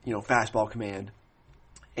harness, fastball command,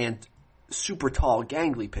 and super tall,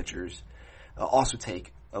 gangly pitchers also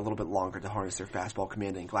take a little bit longer to harness their fastball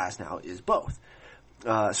command, and Glasnow is both.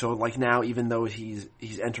 So like now, even though he's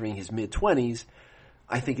entering his mid-20s,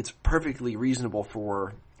 I think it's perfectly reasonable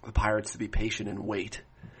for the Pirates to be patient and wait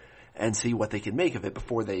and see what they can make of it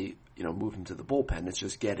before they, move him to the bullpen. It's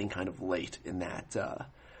just getting kind of late in that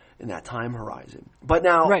time horizon. But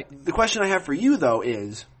now, The question I have for you though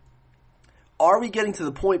is, are we getting to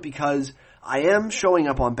the point, because I am showing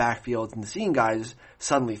up on backfields and seeing guys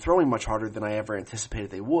suddenly throwing much harder than I ever anticipated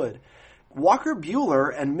they would. Walker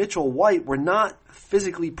Buehler and Mitchell White were not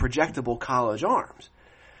physically projectable college arms.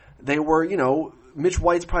 They were, Mitch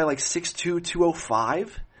White's probably like 6'2",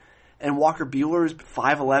 205, and Walker Buehler's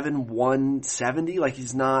 5'11", 170. Like,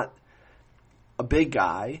 he's not a big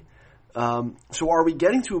guy. So are we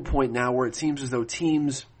getting to a point now where it seems as though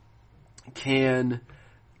teams can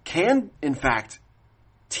in fact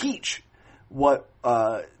teach what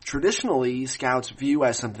traditionally scouts view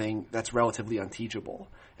as something that's relatively unteachable,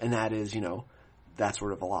 and that is, that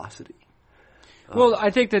sort of velocity? Well, I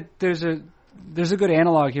think that there's a good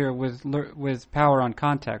analog here with power on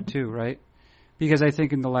contact too, right? Because I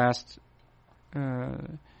think in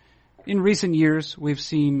recent years, we've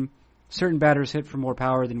seen certain batters hit for more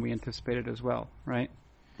power than we anticipated as well, right?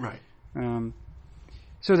 Right.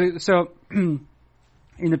 So in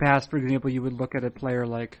the past, for example, you would look at a player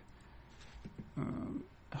like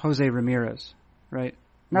Jose Ramirez, right?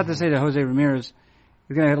 Not to say that Jose Ramirez is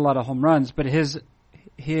going to hit a lot of home runs, but his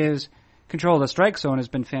control of the strike zone has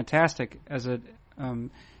been fantastic as a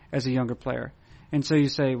younger player. And so you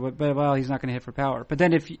say, well, he's not going to hit for power. But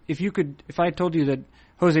then if I told you that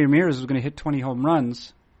Jose Ramirez was going to hit 20 home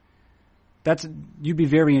runs, you'd be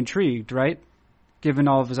very intrigued, right? Given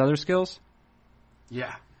all of his other skills.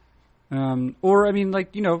 Yeah.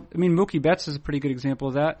 Mookie Betts is a pretty good example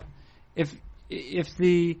of that. If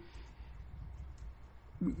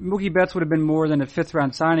Mookie Betts would have been more than a 5th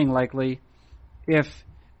round signing likely if,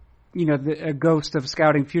 a ghost of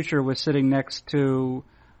scouting future was sitting next to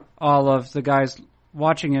all of the guys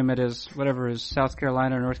watching him at his South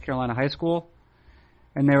Carolina or North Carolina high school.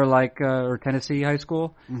 And they were like, or Tennessee high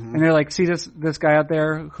school. Mm-hmm. And they're like, see this guy out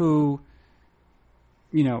there who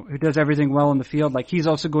does everything well in the field. Like, he's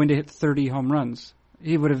also going to hit 30 home runs.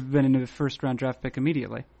 He would have been a 1st round draft pick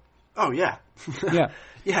immediately. Oh yeah. Yeah.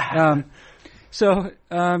 Yeah. So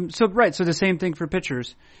the same thing for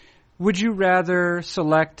pitchers. Would you rather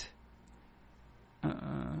select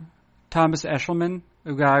Thomas Eshelman,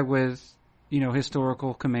 a guy with,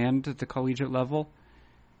 historical command at the collegiate level,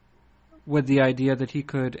 with the idea that he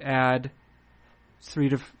could add 3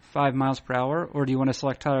 to 5 miles per hour, or do you want to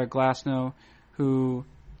select Tyler Glasnow, who,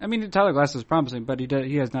 Tyler Glasnow is promising, but he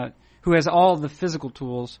has not, who has all the physical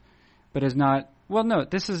tools, but is not. Well, no,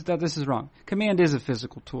 this is wrong. Command is a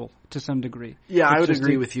physical tool to some degree. Yeah, I would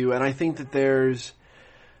agree with you, and I think that there's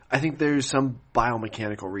some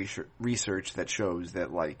biomechanical research that shows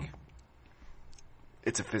that, like,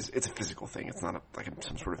 it's a physical thing. It's not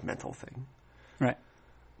some sort of mental thing. Right.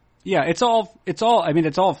 Yeah, it's all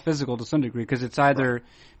physical to some degree, because it's either, right.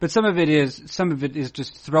 But some of it is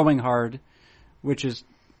just throwing hard, which is,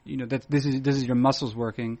 that this is your muscles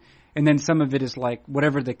working, and then some of it is like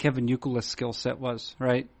whatever the Kevin Youkilis skill set was,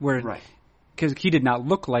 right? Because he did not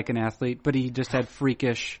look like an athlete, but he just had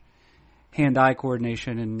freakish hand-eye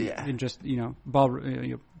coordination and just ball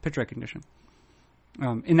pitch recognition,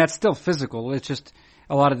 and that's still physical. It's just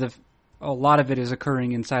a lot of it is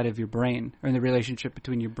occurring inside of your brain, or in the relationship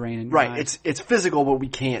between your brain and your right. It's physical, but we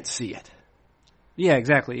can't see it. Yeah,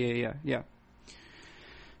 exactly. Yeah.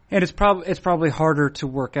 And it's probably harder to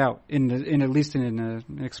work out in at least in an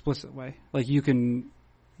explicit way. Like, you can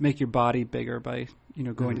make your body bigger by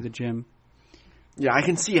going to the gym. Yeah, I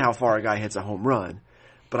can see how far a guy hits a home run,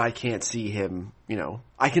 but I can't see him.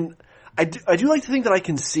 I do like to think that I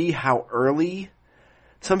can see how early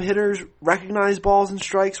some hitters recognize balls and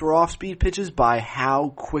strikes or off-speed pitches by how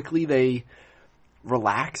quickly they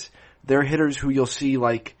relax. There are hitters who you'll see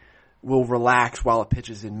will relax while a pitch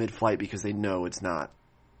is in mid-flight because they know it's not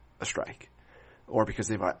a strike, or because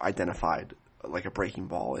they've identified like a breaking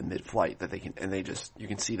ball in mid-flight that you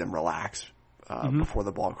can see them relax before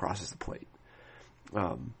the ball crosses the plate.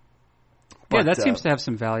 That seems to have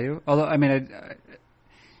some value. Although,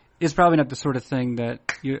 it's probably not the sort of thing that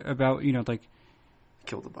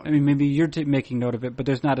kill the bug. Maybe you're making note of it, but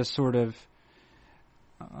there's not a sort of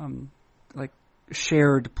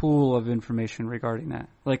shared pool of information regarding that.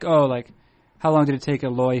 How long did it take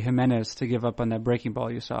Eloy Jimenez to give up on that breaking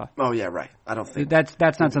ball you saw? Oh yeah, right. I don't think that's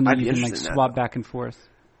not something you can swap back and forth.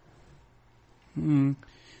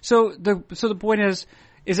 So the point is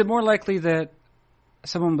it more likely that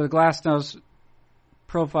someone with Glasnow's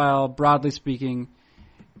profile, broadly speaking,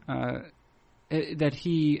 that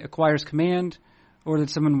he acquires command, or that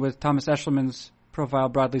someone with Thomas Eshelman's profile,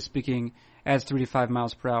 broadly speaking, adds 3 to 5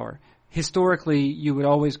 miles per hour? Historically, you would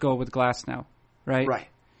always go with Glasnow, right? Right.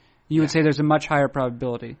 You would say there's a much higher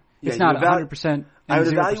probability. Yeah, it's not 100%. I would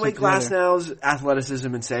 0% evaluate the other. Glasnow's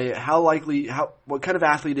athleticism and say, what kind of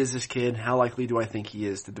athlete is this kid? How likely do I think he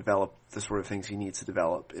is to develop the sort of things he needs to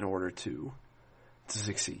develop in order to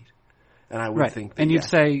succeed? And I would think that, and you'd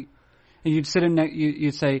say, and you'd sit in,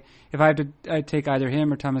 you'd say, if I had to I'd take either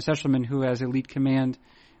him or Thomas Eshelman, who has elite command,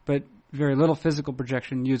 but very little physical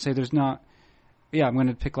projection, you'd say there's not, I'm going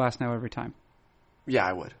to pick Glasnow every time. Yeah,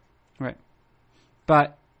 I would. Right.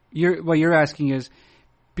 But what you're asking is,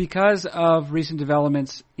 because of recent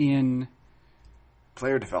developments in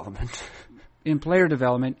player development,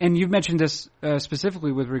 and you've mentioned this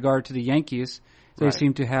specifically with regard to the Yankees, they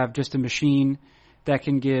seem to have just a machine that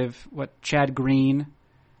can give Chad Green,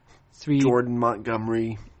 Jordan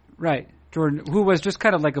Montgomery, right? Jordan, who was just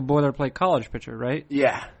kind of like a boilerplate college pitcher, right?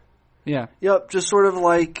 Yeah. Yep. Just sort of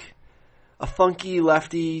like a funky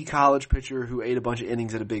lefty college pitcher who ate a bunch of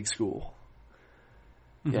innings at a big school.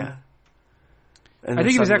 Mm-hmm. Yeah. And I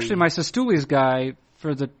think he was actually my Sestuli's guy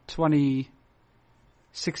for the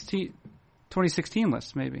 2016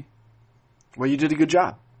 list, maybe. Well, you did a good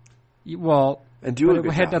job. Well, and doing a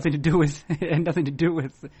good had job. nothing to do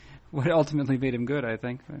with what ultimately made him good, I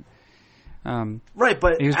think. But, right,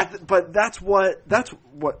 but that's what.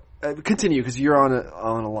 Continue, because you're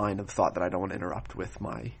on a line of thought that I don't want to interrupt with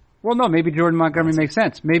my. Well, no, maybe Jordan Montgomery makes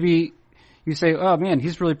sense. Maybe you say, "Oh man,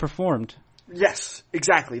 he's really performed." Yes,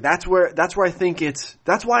 exactly. That's where I think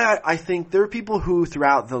that's why I think there are people who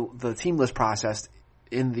throughout the team list process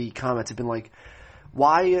in the comments have been like,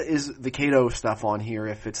 why is the Cato stuff on here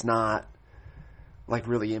if it's not like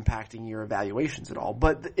really impacting your evaluations at all?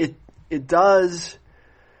 But it does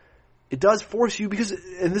force you, because,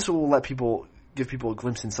 and this will give people a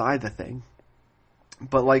glimpse inside the thing.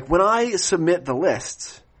 But like when I submit the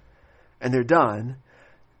lists and they're done,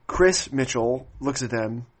 Chris Mitchell looks at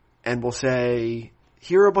them and will say,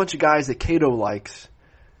 here are a bunch of guys that Cato likes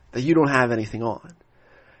that you don't have anything on.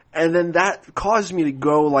 And then that causes me to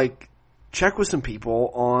go check with some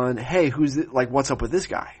people on, hey, what's up with this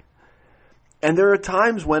guy? And there are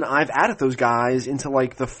times when I've added those guys into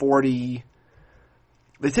the 40.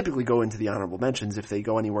 They typically go into the honorable mentions if they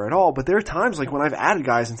go anywhere at all. But there are times when I've added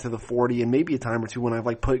guys into the 40, and maybe a time or two when I've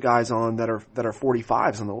put guys on that are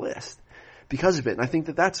 45s on the list because of it. And I think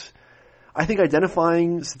I think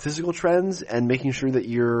identifying statistical trends and making sure that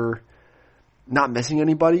you're not missing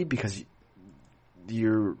anybody because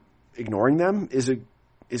you're ignoring them is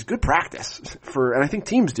good practice and I think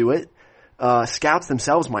teams do it. Scouts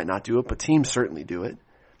themselves might not do it, but teams certainly do it,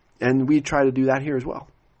 and we try to do that here as well.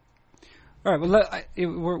 All right.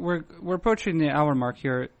 Well, we're approaching the hour mark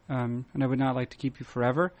here, and I would not like to keep you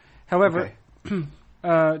forever. However,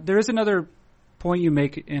 there is another point you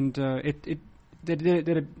make, and it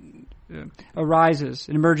arises,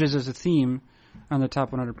 it emerges as a theme on the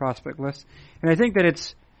top 100 prospect list, and I think that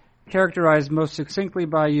it's characterized most succinctly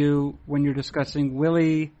by you when you're discussing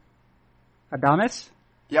Willy Adames.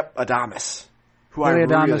 Yep, Adames, who Willy I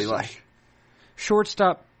Adames, really like.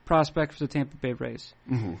 Shortstop prospect for the Tampa Bay Rays.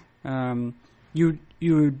 Mm-hmm.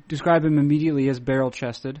 You describe him immediately as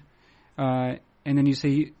barrel-chested, and then you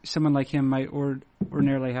say someone like him might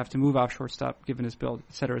ordinarily have to move off shortstop given his build,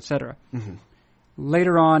 et cetera, et cetera. Mm-hmm.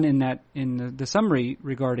 Later on in the summary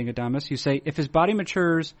regarding Adames, you say if his body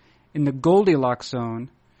matures in the Goldilocks zone,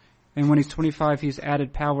 and when he's 25 he's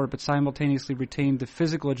added power but simultaneously retained the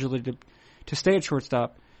physical agility to stay at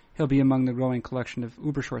shortstop, he'll be among the growing collection of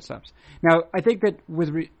uber shortstops. Now, I think that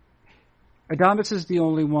Adames is the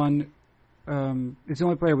only one, is the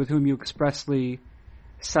only player with whom you expressly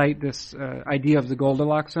cite this idea of the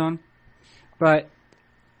Goldilocks zone, but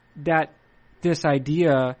this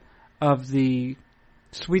idea of the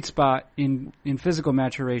sweet spot in physical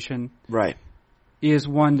maturation, right, is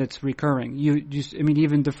one that's recurring.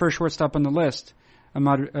 Even the first shortstop on the list,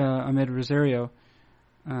 Ahmed Rosario.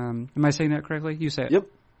 Am I saying that correctly? You say it. Yep.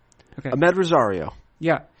 Okay. Ahmed Rosario.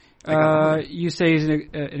 Yeah. You say he's an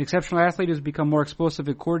exceptional athlete who's become more explosive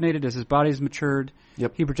and coordinated as his body's matured.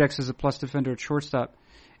 Yep. He projects as a plus defender at shortstop.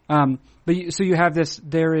 So you have this.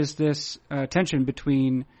 There is this tension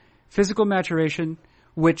between physical maturation,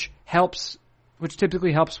 which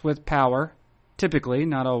typically helps with power. Typically,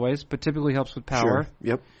 not always, but typically helps with power. Sure.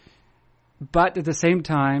 Yep. But at the same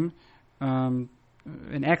time, an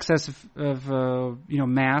excess of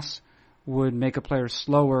mass would make a player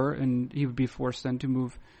slower, and he would be forced then to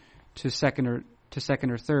move to second or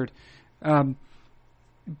third.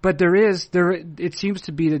 but it seems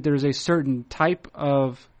to be that there's a certain type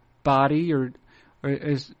of body or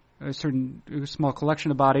is a certain small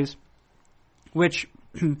collection of bodies which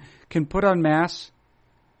can put on mass,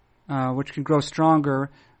 which can grow stronger,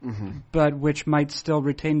 but which might still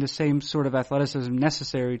retain the same sort of athleticism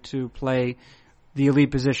necessary to play the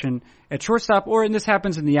elite position at shortstop, and this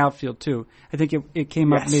happens in the outfield too. I think it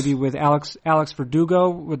came up maybe with Alex Verdugo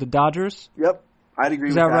with the Dodgers. Yep, I'd agree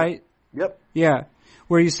with that. Is that right? Yep. Yeah,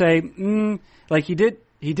 where you say, like he did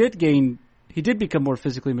become more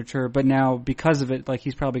physically mature, but now because of it, like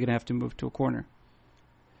he's probably going to have to move to a corner.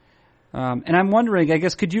 And I'm wondering, I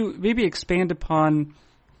guess, could you maybe expand upon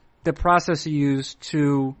the process you use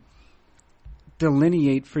to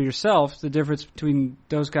delineate for yourself the difference between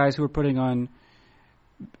those guys who are putting on,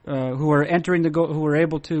 who are entering who are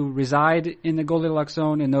able to reside in the Goldilocks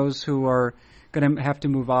zone, and those who are going to have to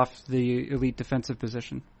move off the elite defensive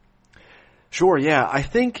position? Sure, yeah. I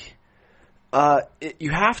think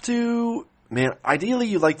you have to, man, ideally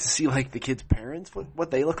you'd like to see like the kids' parents,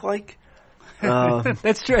 what they look like.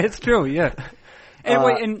 That's true. It's true, yeah.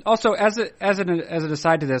 Anyway, and also as an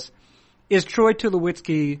aside to this, is Troy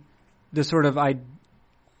Tulowitzki the sort of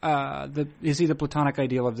is he the platonic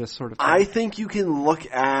ideal of this sort of thing? I think you can look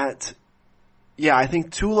at, I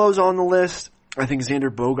think Tulo's on the list. I think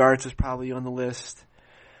Xander Bogaerts is probably on the list.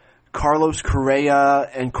 Carlos Correa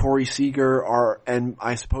and Corey Seager and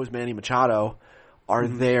I suppose Manny Machado are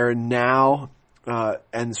there now,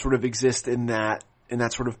 and sort of exist in that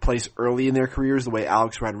sort of place early in their careers, the way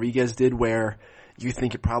Alex Rodriguez did, where you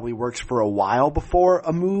think it probably works for a while before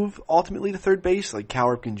a move ultimately to third base, like Cal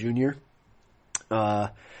Ripken Jr.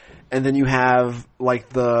 And then you have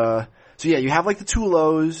you have like the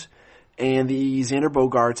Tulos and the Xander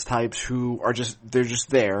Bogaerts types who are they're just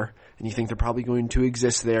there, and you think they're probably going to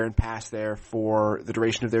exist there and pass there for the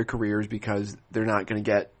duration of their careers because they're not going to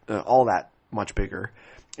get all that much bigger.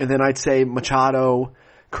 And then I'd say Machado,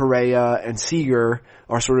 Correa, and Seager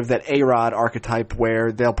are sort of that A-Rod archetype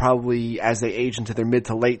where they'll probably, as they age into their mid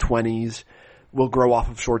to late 20s, will grow off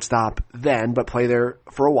of shortstop then, but play there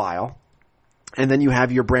for a while. And then you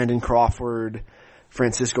have your Brandon Crawford,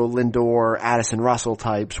 Francisco Lindor, Addison Russell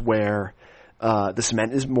types where the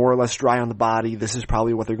cement is more or less dry on the body. This is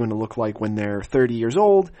probably what they're going to look like when they're 30 years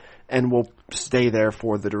old and will stay there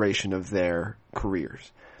for the duration of their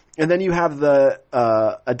careers. And then you have the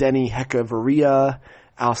Adeiny Hechavarria,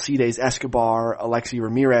 Alcides Escobar, Alexi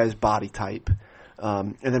Ramirez body type.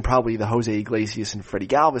 And then probably the Jose Iglesias and Freddie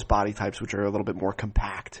Galvis body types, which are a little bit more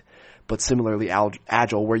compact, but similarly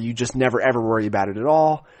agile, where you just never ever worry about it at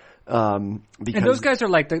all. And those guys are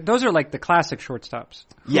like the classic shortstops.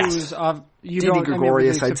 Yes. Didi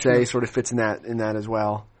Gregorius, I'd say, sort of fits in that as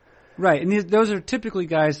well. Right. And those are typically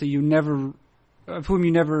guys that of whom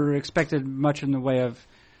you never expected much in the way of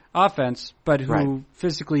offense, but who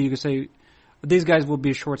physically you could say these guys will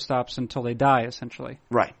be shortstops until they die, essentially.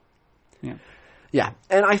 Right. Yeah. Yeah.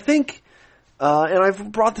 And I think, and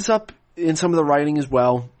I've brought this up in some of the writing as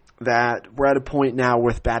well, that we're at a point now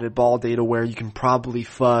with batted ball data where you can probably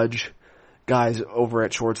fudge guys over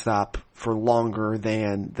at shortstop for longer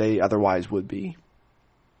than they otherwise would be.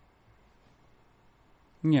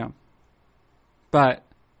 Yeah. But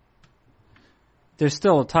there's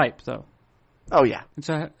still a type, though. Oh, yeah. And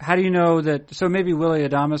so how do you know that? So maybe Willy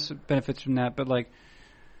Adames benefits from that, but like,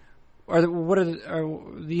 what are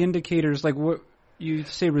the indicators? Like, what you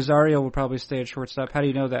say Rosario will probably stay at shortstop. How do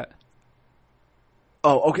you know that?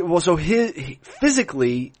 Oh, okay. Well, so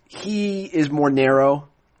physically, he is more narrow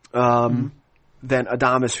than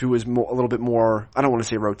Adames, who is a little bit more, I don't want to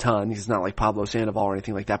say rotund. He's not like Pablo Sandoval or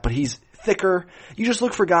anything like that, but he's thicker. You just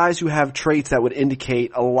look for guys who have traits that would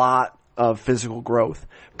indicate a lot of physical growth.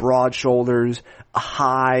 Broad shoulders, a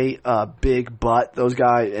high, big butt. Those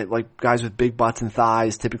guys, like guys with big butts and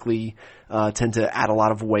thighs, typically tend to add a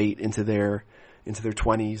lot of weight into their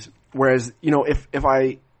 20s. Whereas, if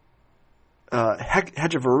I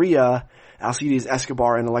Hechavarria, Alcides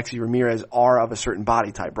Escobar, and Alexi Ramirez are of a certain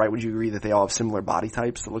body type, right? Would you agree that they all have similar body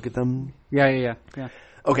types to look at them? Yeah.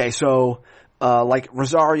 Okay, so like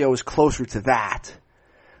Rosario is closer to that.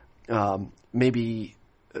 Maybe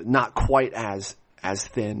not quite as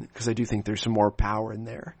thin, because I do think there's some more power in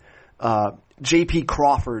there. J.P.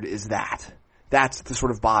 Crawford is that. That's the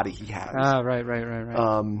sort of body he has. Right.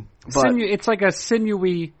 But it's like a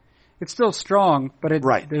sinewy. It's still strong, but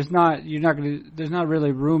there's not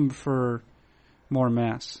really room for more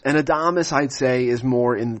mass. And Adames, I'd say, is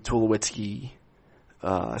more in the Tulowitzki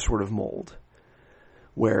sort of mold,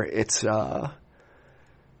 where it's gonna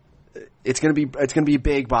be a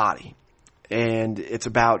big body, and it's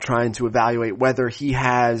about trying to evaluate whether he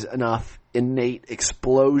has enough innate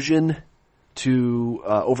explosion to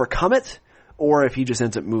overcome it, or if he just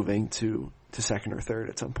ends up moving to second or third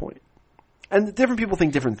at some point. And different people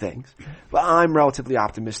think different things, but I'm relatively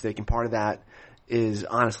optimistic, and part of that is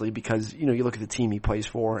honestly because you look at the team he plays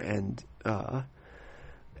for and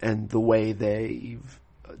the way they've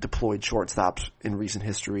deployed shortstops in recent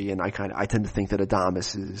history, and I tend to think that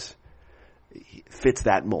Adames fits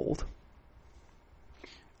that mold.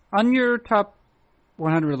 On your top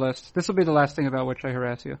 100 list, this will be the last thing about which I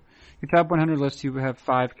harass you. Your top 100 list, you have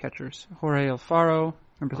 5 catchers: Jorge Alfaro,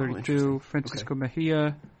 number 32; Francisco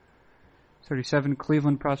Mejia, 37;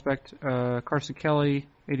 Cleveland prospect Carson Kelly,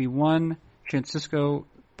 81; Shane Cisco,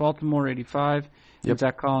 Baltimore, 85; and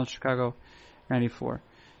Zach Collins, Chicago, 94.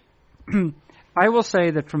 I will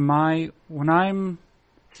say that when I'm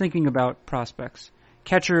thinking about prospects,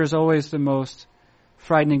 catcher is always the most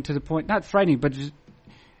frightening, to the point, not frightening, but just,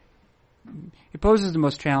 it poses the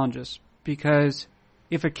most challenges, because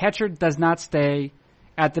if a catcher does not stay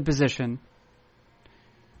at the position,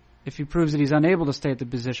 if he proves that he's unable to stay at the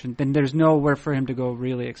position, then there's nowhere for him to go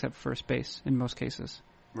really except first base in most cases.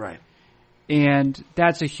 Right. And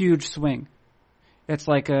that's a huge swing. It's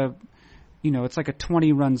like a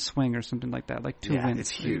 20-run swing or something like that, like 2 wins. It's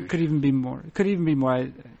huge. It could even be more.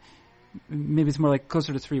 Maybe it's more like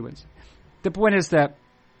closer to 3 wins. The point is that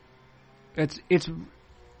it's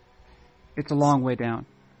a long way down.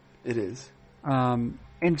 It is. And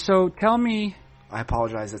so tell me... I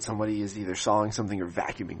apologize that somebody is either sawing something or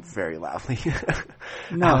vacuuming very loudly.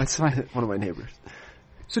 No, it's fine. One of my neighbors.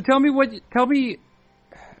 So tell me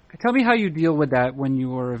how you deal with that when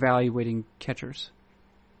you are evaluating catchers.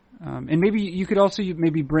 And maybe you could also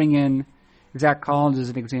bring in Zach Collins as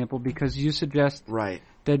an example, because you suggest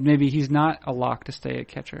that maybe he's not a lock to stay a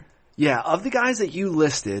catcher. Yeah, of the guys that you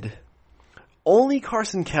listed, only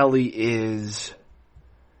Carson Kelly is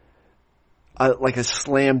like a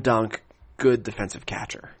slam dunk good defensive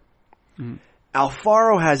catcher. Mm.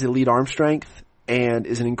 Alfaro has elite arm strength and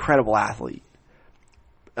is an incredible athlete,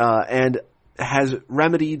 and has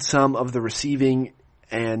remedied some of the receiving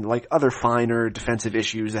and like other finer defensive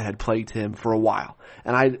issues that had plagued him for a while.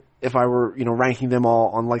 And if I were ranking them all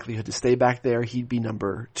on likelihood to stay back there, he'd be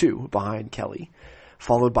number 2 behind Kelly,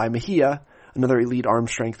 followed by Mejia, another elite arm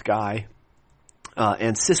strength guy,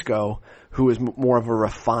 and Cisco, who is more of a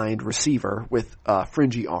refined receiver with a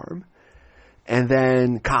fringy arm. And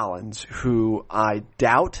then Collins, who I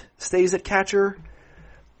doubt stays at catcher.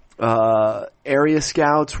 Area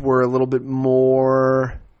scouts were a little bit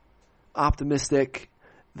more optimistic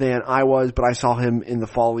than I was, but I saw him in the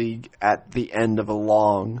fall league at the end of a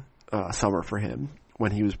long summer for him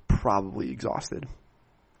when he was probably exhausted.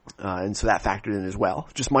 And so that factored in as well.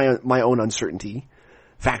 Just my own uncertainty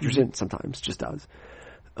factors in sometimes, just does.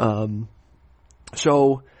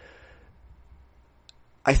 So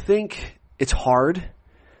I think it's hard.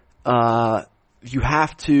 You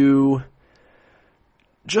have to,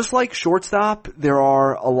 just like shortstop, there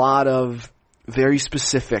are a lot of very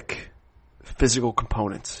specific physical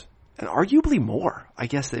components, and arguably more, I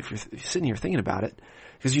guess, if you're sitting here thinking about it,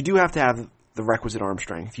 because you do have to have the requisite arm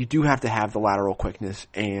strength. You do have to have the lateral quickness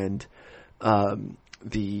and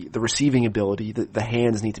the receiving ability. The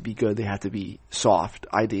hands need to be good. They have to be soft,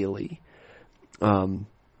 ideally,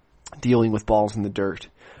 dealing with balls in the dirt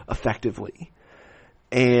effectively.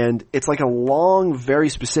 And it's like a long, very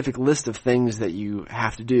specific list of things that you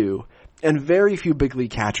have to do, and very few big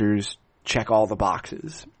league catchers check all the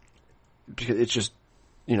boxes, because it's just,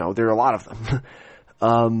 there are a lot of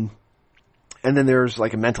them. And then there's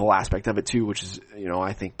like a mental aspect of it too, which is,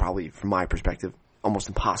 I think probably from my perspective, almost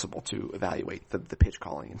impossible to evaluate the pitch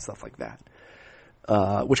calling and stuff like that.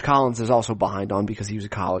 Which Collins is also behind on because he was a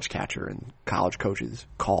college catcher and college coaches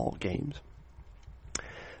call games.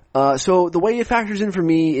 So the way it factors in for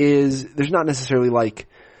me is there's not necessarily like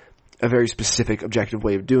a very specific objective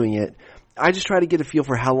way of doing it. I just try to get a feel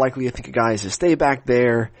for how likely I think a guy is to stay back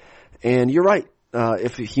there. And you're right.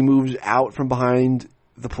 If he moves out from behind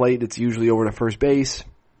the plate, it's usually over to first base.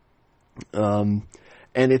 And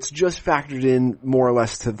it's just factored in more or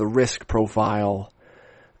less to the risk profile,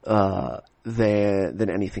 than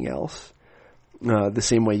anything else. The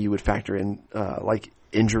same way you would factor in, like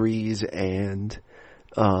injuries and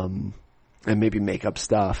maybe makeup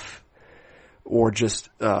stuff, or just,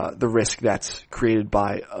 the risk that's created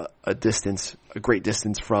by a great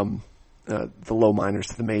distance from, the low minors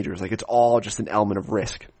to the majors. Like, it's all just an element of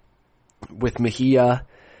risk. With Mejia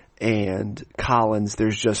and Collins,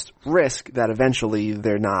 there's just risk that eventually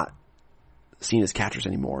they're not seen as catchers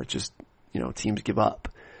anymore. It's just, teams give up.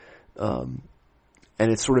 And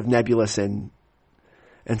it's sort of nebulous and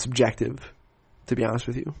subjective, to be honest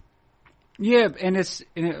with you. Yeah, but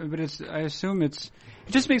I assume it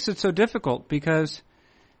just makes it so difficult because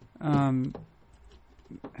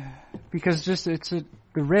just the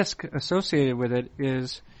risk associated with it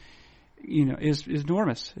is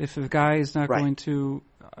enormous. If a guy is not going to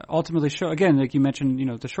ultimately show, again, like you mentioned,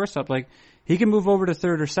 the shortstop, like he can move over to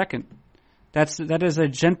third or second. That is a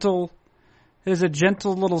gentle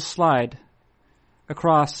little slide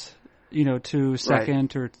across, to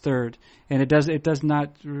second or third, and it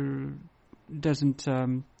doesn't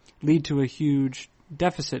lead to a huge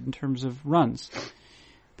deficit in terms of runs.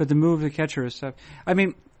 But the move of the catcher is tough. I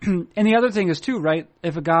mean, and the other thing is too, right?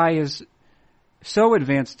 If a guy is so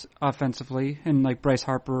advanced offensively, and like Bryce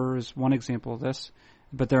Harper is one example of this,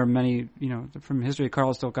 but there are many, from history.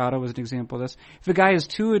 Carlos Delgado was an example of this. If a guy is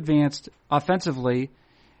too advanced offensively,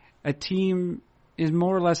 a team is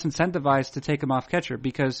more or less incentivized to take him off catcher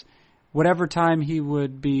because whatever time he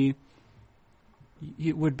would be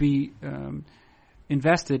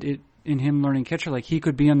invested in him learning catcher, like he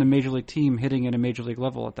could be on the major league team hitting at a major league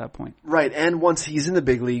level at that point. Right, and once he's in the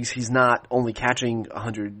big leagues, he's not only catching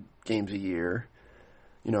 100 games a year.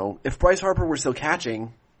 If Bryce Harper were still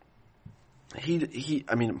catching, it'd be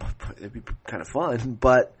kind of fun,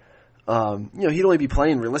 but he'd only be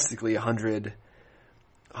playing realistically 100,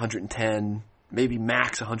 110, maybe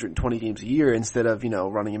max 120 games a year instead of,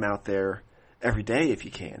 running him out there every day if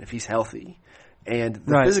he's healthy. And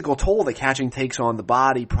the physical toll that catching takes on the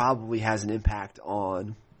body probably has an impact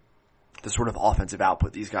on the sort of offensive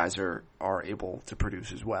output these guys are able to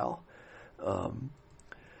produce as well.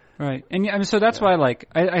 Right. And so that's why,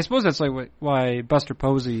 I suppose that's why Buster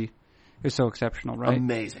Posey is so exceptional, right?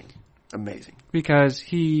 Amazing. Because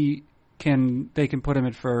they can put him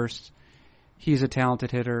at first. He's a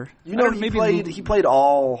talented hitter. He played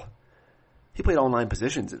all 9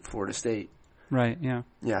 positions at Florida State. Right, yeah.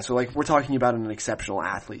 Yeah, so we're talking about an exceptional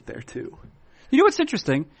athlete there too. You know what's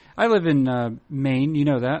interesting? I live in Maine, you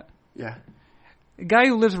know that? Yeah. A guy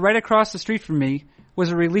who lives right across the street from me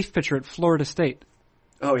was a relief pitcher at Florida State.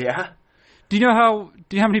 Oh yeah? Do you know how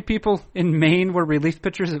many people in Maine were relief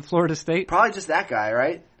pitchers at Florida State? Probably just that guy,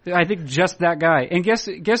 right? I think just that guy. And guess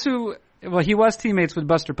who? Well, he was teammates with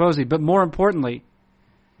Buster Posey, but more importantly,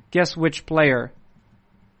 guess which player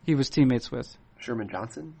he was teammates with? Sherman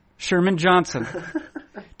Johnson.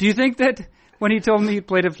 Do you think that when he told me he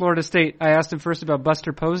played at Florida State, I asked him first about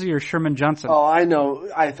Buster Posey or Sherman Johnson? Oh, I know.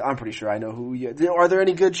 I'm pretty sure I know who you... Are there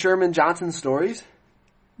any good Sherman Johnson stories?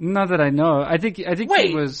 Not that I know. I think Wait,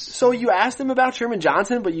 he was... so you asked him about Sherman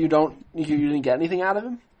Johnson, but you didn't get anything out of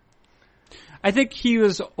him? I think he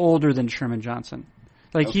was older than Sherman Johnson.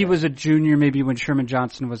 He was a junior maybe when Sherman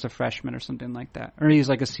Johnson was a freshman or something like that. Or he was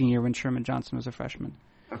a senior when Sherman Johnson was a freshman.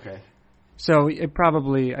 Okay. So I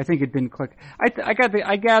think it didn't click.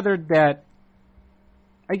 I gathered that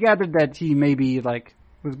he maybe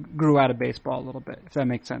grew out of baseball a little bit, if that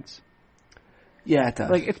makes sense. Yeah, it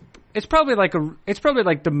does. It's probably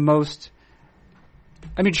the most.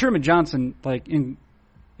 I mean, Sherman Johnson, in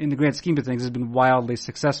the grand scheme of things, has been wildly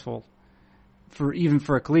successful even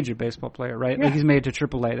for a collegiate baseball player, right? Yeah. He's made it to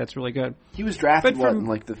AAA. That's really good. He was drafted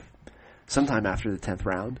sometime after the 10th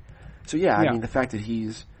round. So yeah, I mean, the fact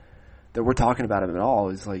that we're talking about him at all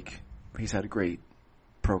is he's had a great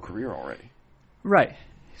pro career already. Right.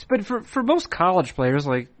 But for most college players,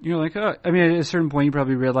 at a certain point you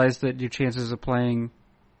probably realize that your chances of playing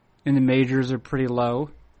in the majors are pretty low.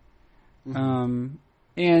 Mm-hmm.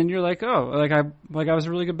 And you're I was a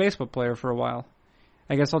really good baseball player for a while.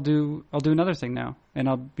 I guess I'll do another thing now, and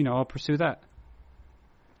I'll pursue that.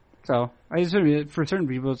 So I assume for certain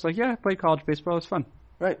people it's I played college baseball, it's fun.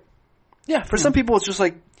 Right. Yeah, for some people it's just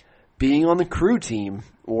being on the crew team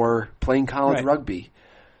or playing college rugby.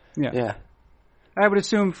 Yeah. Yeah. I would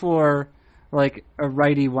assume for a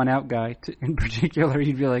righty one out guy in particular,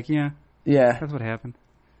 you'd be yeah, that's what happened.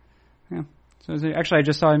 Yeah. So actually, I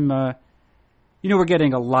just saw him. We're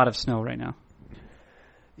getting a lot of snow right now.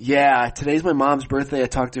 Yeah, today's my mom's birthday. I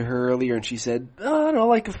talked to her earlier, and she said, "Oh, I don't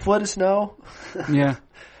know, a foot of snow." Yeah.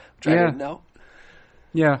 Which I didn't know.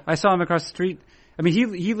 Yeah, I saw him across the street. I mean,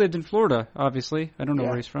 he lived in Florida, obviously. I don't know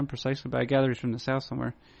where he's from precisely, but I gather he's from the South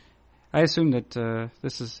somewhere. I assume that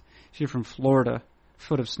if you're from Florida,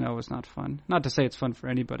 foot of snow is not fun. Not to say it's fun for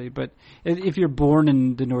anybody, but if you're born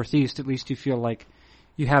in the Northeast, at least you feel like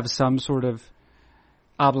you have some sort of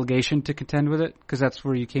obligation to contend with it, because that's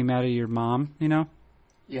where you came out of your mom,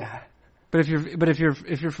 Yeah. But if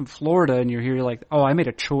you're from Florida and you're here, you're oh, I made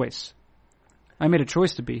a choice. I made a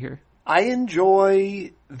choice to be here. I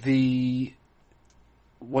enjoy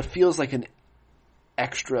what feels like an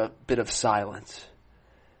extra bit of silence.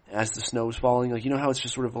 as the snow's falling. Like, you know how it's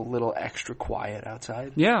just sort of a little extra quiet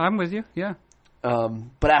outside? Yeah, I'm with you. Yeah.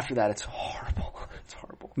 But after that, it's horrible. It's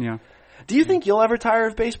horrible. Yeah. Do you think you'll ever tire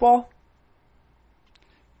of baseball?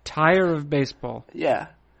 Tire of baseball? Yeah.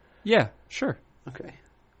 Yeah, sure. Okay.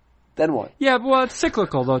 Then what? Yeah, well, it's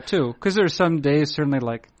cyclical, though, too. Because there's some days, certainly,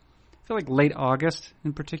 like, I feel like late August,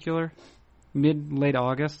 in particular. Late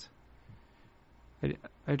August.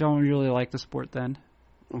 I don't really like the sport then.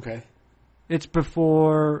 Okay. It's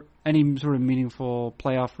before any sort of meaningful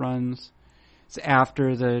playoff runs. It's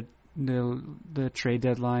after the trade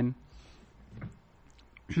deadline.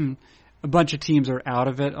 A bunch of teams are out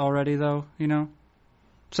of it already, though, you know?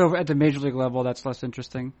 So at the major league level, that's less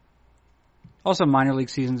interesting. Also, minor league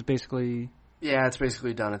season's basically... Yeah, it's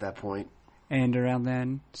basically done at that point. And around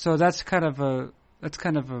then. So that's kind of a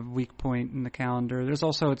weak point in the calendar. There's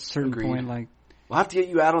also at a certain point, like... We'll have to get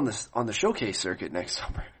you out on the showcase circuit next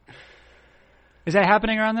summer. Is that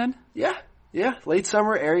happening around then? Yeah. Late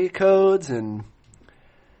summer area codes and,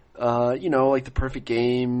 like the Perfect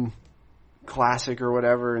Game Classic or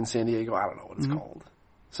whatever in San Diego. I don't know what it's called.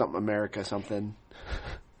 Something America, something.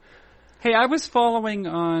 Hey, I was following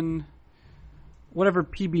on whatever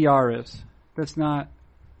PBR is. That's not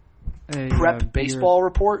a Prep Baseball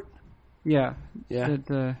Report? Yeah. Yeah.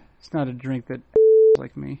 It's not a drink that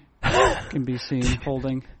like me can be seen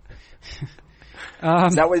holding.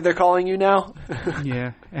 Is that what they're calling you now?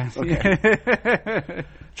 Yeah. Okay.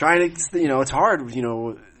 Trying to, it's hard,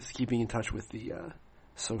 keeping in touch with the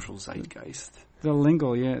social zeitgeist. The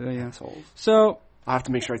lingo, yeah. Assholes. So I'll have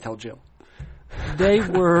to make sure I tell Jill. They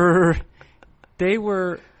were,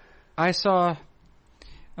 I saw,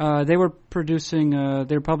 they were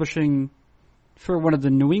publishing for one of the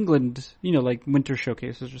New England, like winter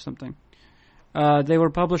showcases or something. They were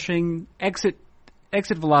publishing exit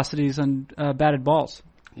velocities on batted balls.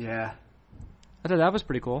 Yeah. I thought that was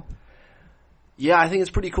pretty cool. Yeah, I think it's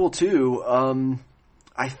pretty cool too.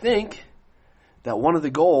 I think that one of the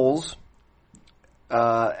goals,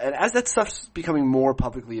 and as that stuff's becoming more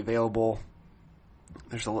publicly available,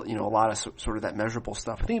 there's a lot of sort of that measurable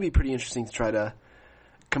stuff. I think it'd be pretty interesting to try to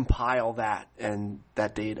compile that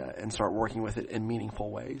data and start working with it in meaningful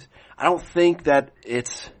ways. I don't think that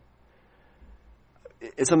it's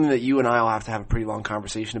something that you and I will have to have a pretty long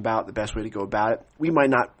conversation about, the best way to go about it. We might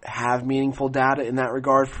not have meaningful data in that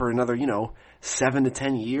regard for another, 7 to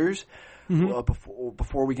 10 years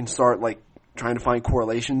before we can start like trying to find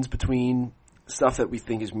correlations between stuff that we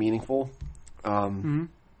think is meaningful.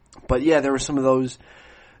 But yeah, there were some of those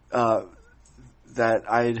that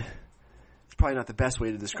it's probably not the best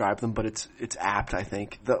way to describe them, but it's apt, I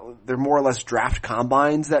think. They're more or less draft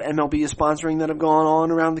combines that MLB is sponsoring that have gone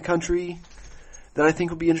on around the country that I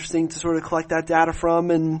think would be interesting to sort of collect that data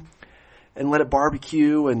from and let it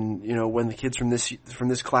barbecue and, when the kids from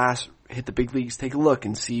this class hit the big leagues, take a look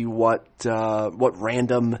and see what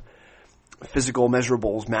random physical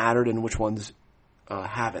measurables mattered and which ones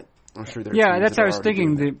haven't. I'm sure there are teams that's that how I are was already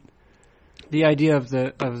doing thinking the idea of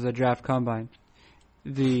the draft combine.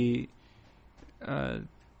 There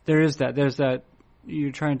is that. There's that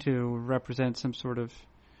you're trying to represent some sort of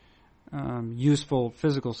useful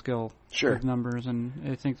physical skill with numbers, and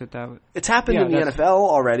I think that it's happened in the NFL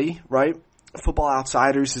already, right? Football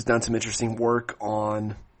Outsiders has done some interesting work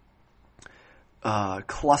on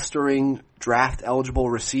clustering draft eligible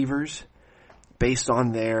receivers based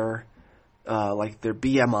on their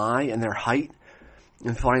BMI and their height,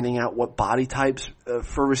 and finding out what body types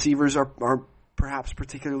for receivers are perhaps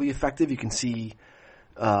particularly effective. You can see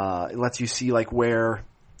it lets you see like where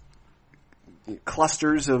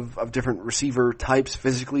clusters of different receiver types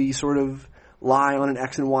physically sort of lie on an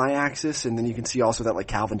X and Y axis, and then you can see also that like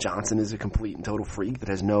Calvin Johnson is a complete and total freak that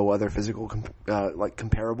has no other physical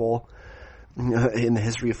comparable in the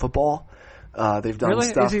history of football. They've done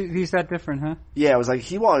stuff. He's that different, huh? Yeah, it was like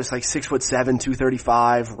he was like 6'7",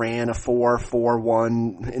 235, ran a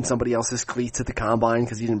 4.41 in somebody else's cleats at the combine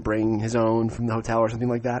because he didn't bring his own from the hotel or something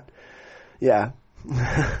like that. Yeah.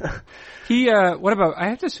 What about? I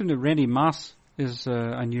have to assume that Randy Moss is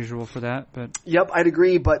unusual for that, but yep, I'd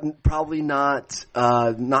agree, but probably not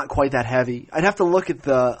quite that heavy. I'd have to look at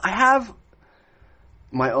I have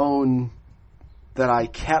my own that I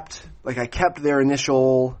kept their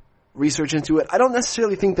initial research into it. I don't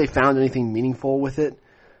necessarily think they found anything meaningful with it.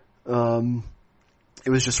 It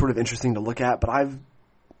was just sort of interesting to look at, but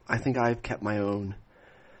I think I've kept my own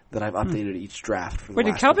that I've updated each draft for the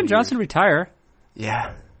last did Calvin Johnson retire?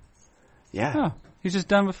 Yeah. Yeah. Oh, he's just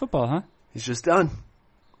done with football, huh? He's just done.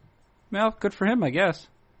 Well, good for him, I guess.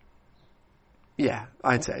 Yeah,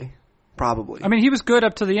 I'd say. Probably. I mean, he was good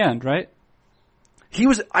up to the end, right?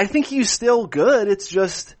 I think he was still good. It's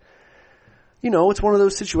just, it's one of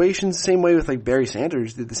those situations, same way with like Barry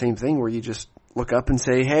Sanders did the same thing, where you just look up and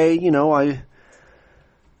say, hey,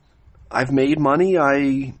 I've made money.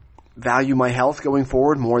 I value my health going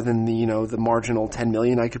forward more than the marginal $10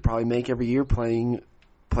 million I could probably make every year playing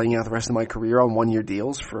out the rest of my career on 1-year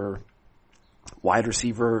deals for wide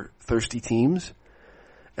receiver thirsty teams.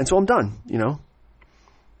 And so I'm done,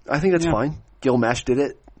 I think that's fine. Gil Mesh did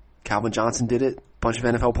it. Calvin Johnson did it. A bunch of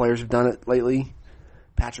NFL players have done it lately.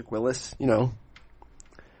 Patrick Willis, But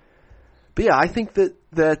yeah, I think that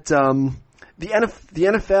the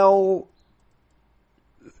NFL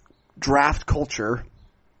draft culture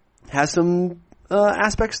has some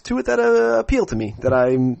aspects to it that appeal to me that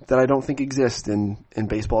I don't think exist in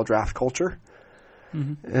baseball draft culture,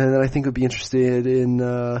 and that I think would be interested in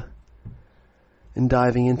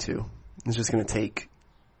diving into. It's just going to take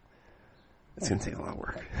a lot of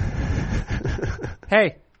work.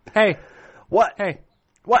 Hey, what? Hey,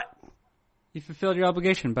 what? You fulfilled your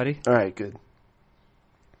obligation, buddy. All right, good.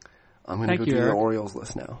 I'm going to go do Eric. the Orioles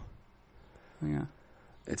list now. Yeah,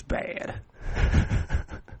 it's bad.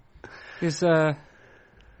 Is the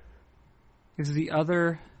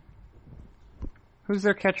other? Who's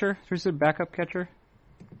their catcher? Who's their backup catcher?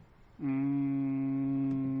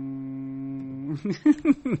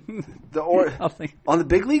 I'll think. On the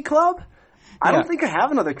big league club? I don't think I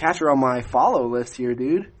have another catcher on my follow list here,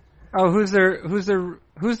 dude. Oh, who's their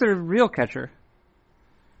real catcher?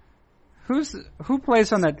 Who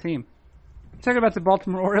plays on that team? You talking about the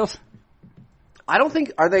Baltimore Orioles? I don't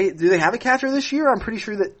think do they have a catcher this year? I'm pretty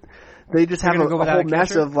sure that they just have a whole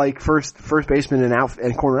mess of like first baseman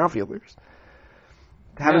and corner outfielders.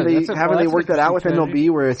 Haven't they worked that out with MLB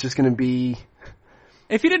where it's just going to be?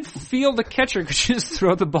 If you didn't field the catcher, could you just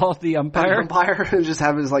throw the ball at the umpire? Umpire and just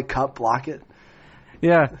have his like cup block it.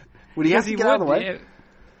 Yeah. Would he have to get out of the way?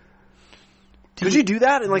 Could you do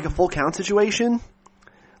that in like a full count situation?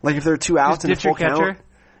 Like if there are 2 outs and a full count?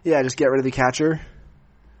 Yeah, just get rid of the catcher.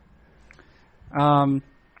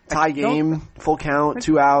 Tie game, full count,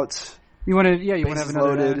 2 outs. You want to have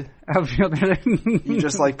another loaded outfielder. You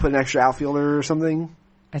just like put an extra outfielder or something.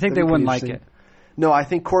 I think they wouldn't like it. No, I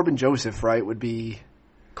think Corbin Joseph, right, would be.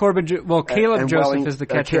 Caleb Joseph is the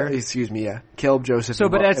catcher. Excuse me, yeah, Caleb Joseph. So,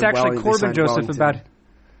 but it's actually Corbin Joseph about.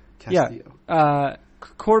 Castillo. Yeah,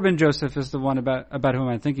 Corbin Joseph is the one about whom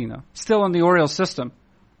I'm thinking though. Still in the Orioles system.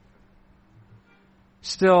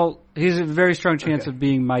 Still, he's a very strong chance of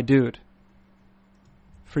being my dude.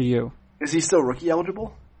 For you. Is he still rookie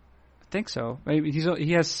eligible? I think so. Maybe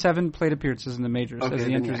he has 7 plate appearances in the majors as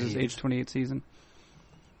he enters his age 28 season.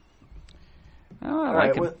 Oh, I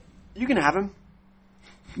like him. Well, you can have him.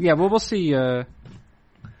 Yeah, well, we'll see.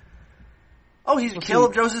 He's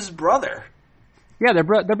Caleb Joseph's brother. Yeah, they're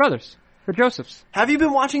brothers. They're Josephs. Have you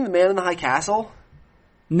been watching The Man in the High Castle?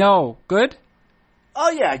 No. Good?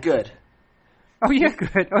 Oh, yeah, good. Oh, yeah,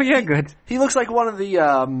 good. Oh, yeah, good. He looks like one of the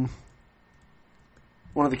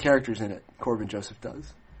characters in it. Corbin Joseph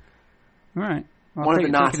does. All right. One of the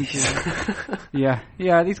Nazis. Yeah,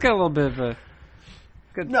 he's got a little bit of a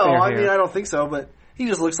good No, fair I hair. mean, I don't think so, but he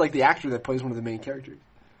just looks like the actor that plays one of the main characters.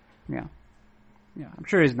 Yeah. Yeah, I'm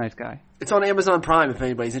sure he's a nice guy. It's on Amazon Prime if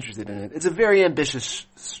anybody's interested in it. It's a very ambitious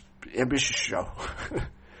show.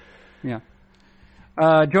 Yeah.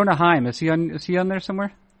 Jonah Heim, is he on there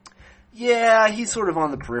somewhere? Yeah, he's sort of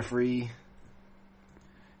on the periphery.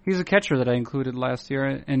 He's a catcher that I included last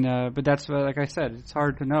year, and but that's like I said, it's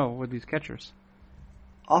hard to know with these catchers.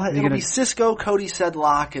 It'll be Cisco, Cody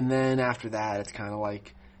Sedlock, and then after that, it's kind of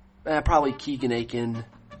like probably Keegan Aiken.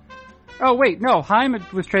 Oh wait, no, Heim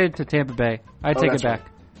was traded to Tampa Bay. I take it back.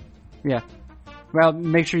 Right. Yeah. Well,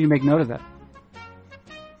 make sure you make note of that.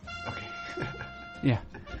 Okay. Yeah.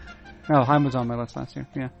 No, Heim was on my list last year.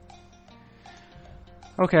 Yeah.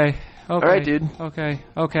 Okay. All right, dude. Okay.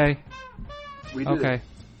 We did it.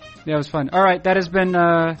 Yeah, it was fun. All right, that has been.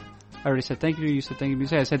 I already said thank you. You said thank you.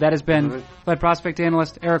 I said that has been Flight Prospect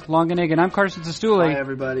Analyst Eric Longenegger, and I'm Carson Sestouli. Bye,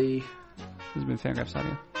 everybody. This has been Fangraphs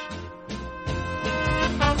Audio.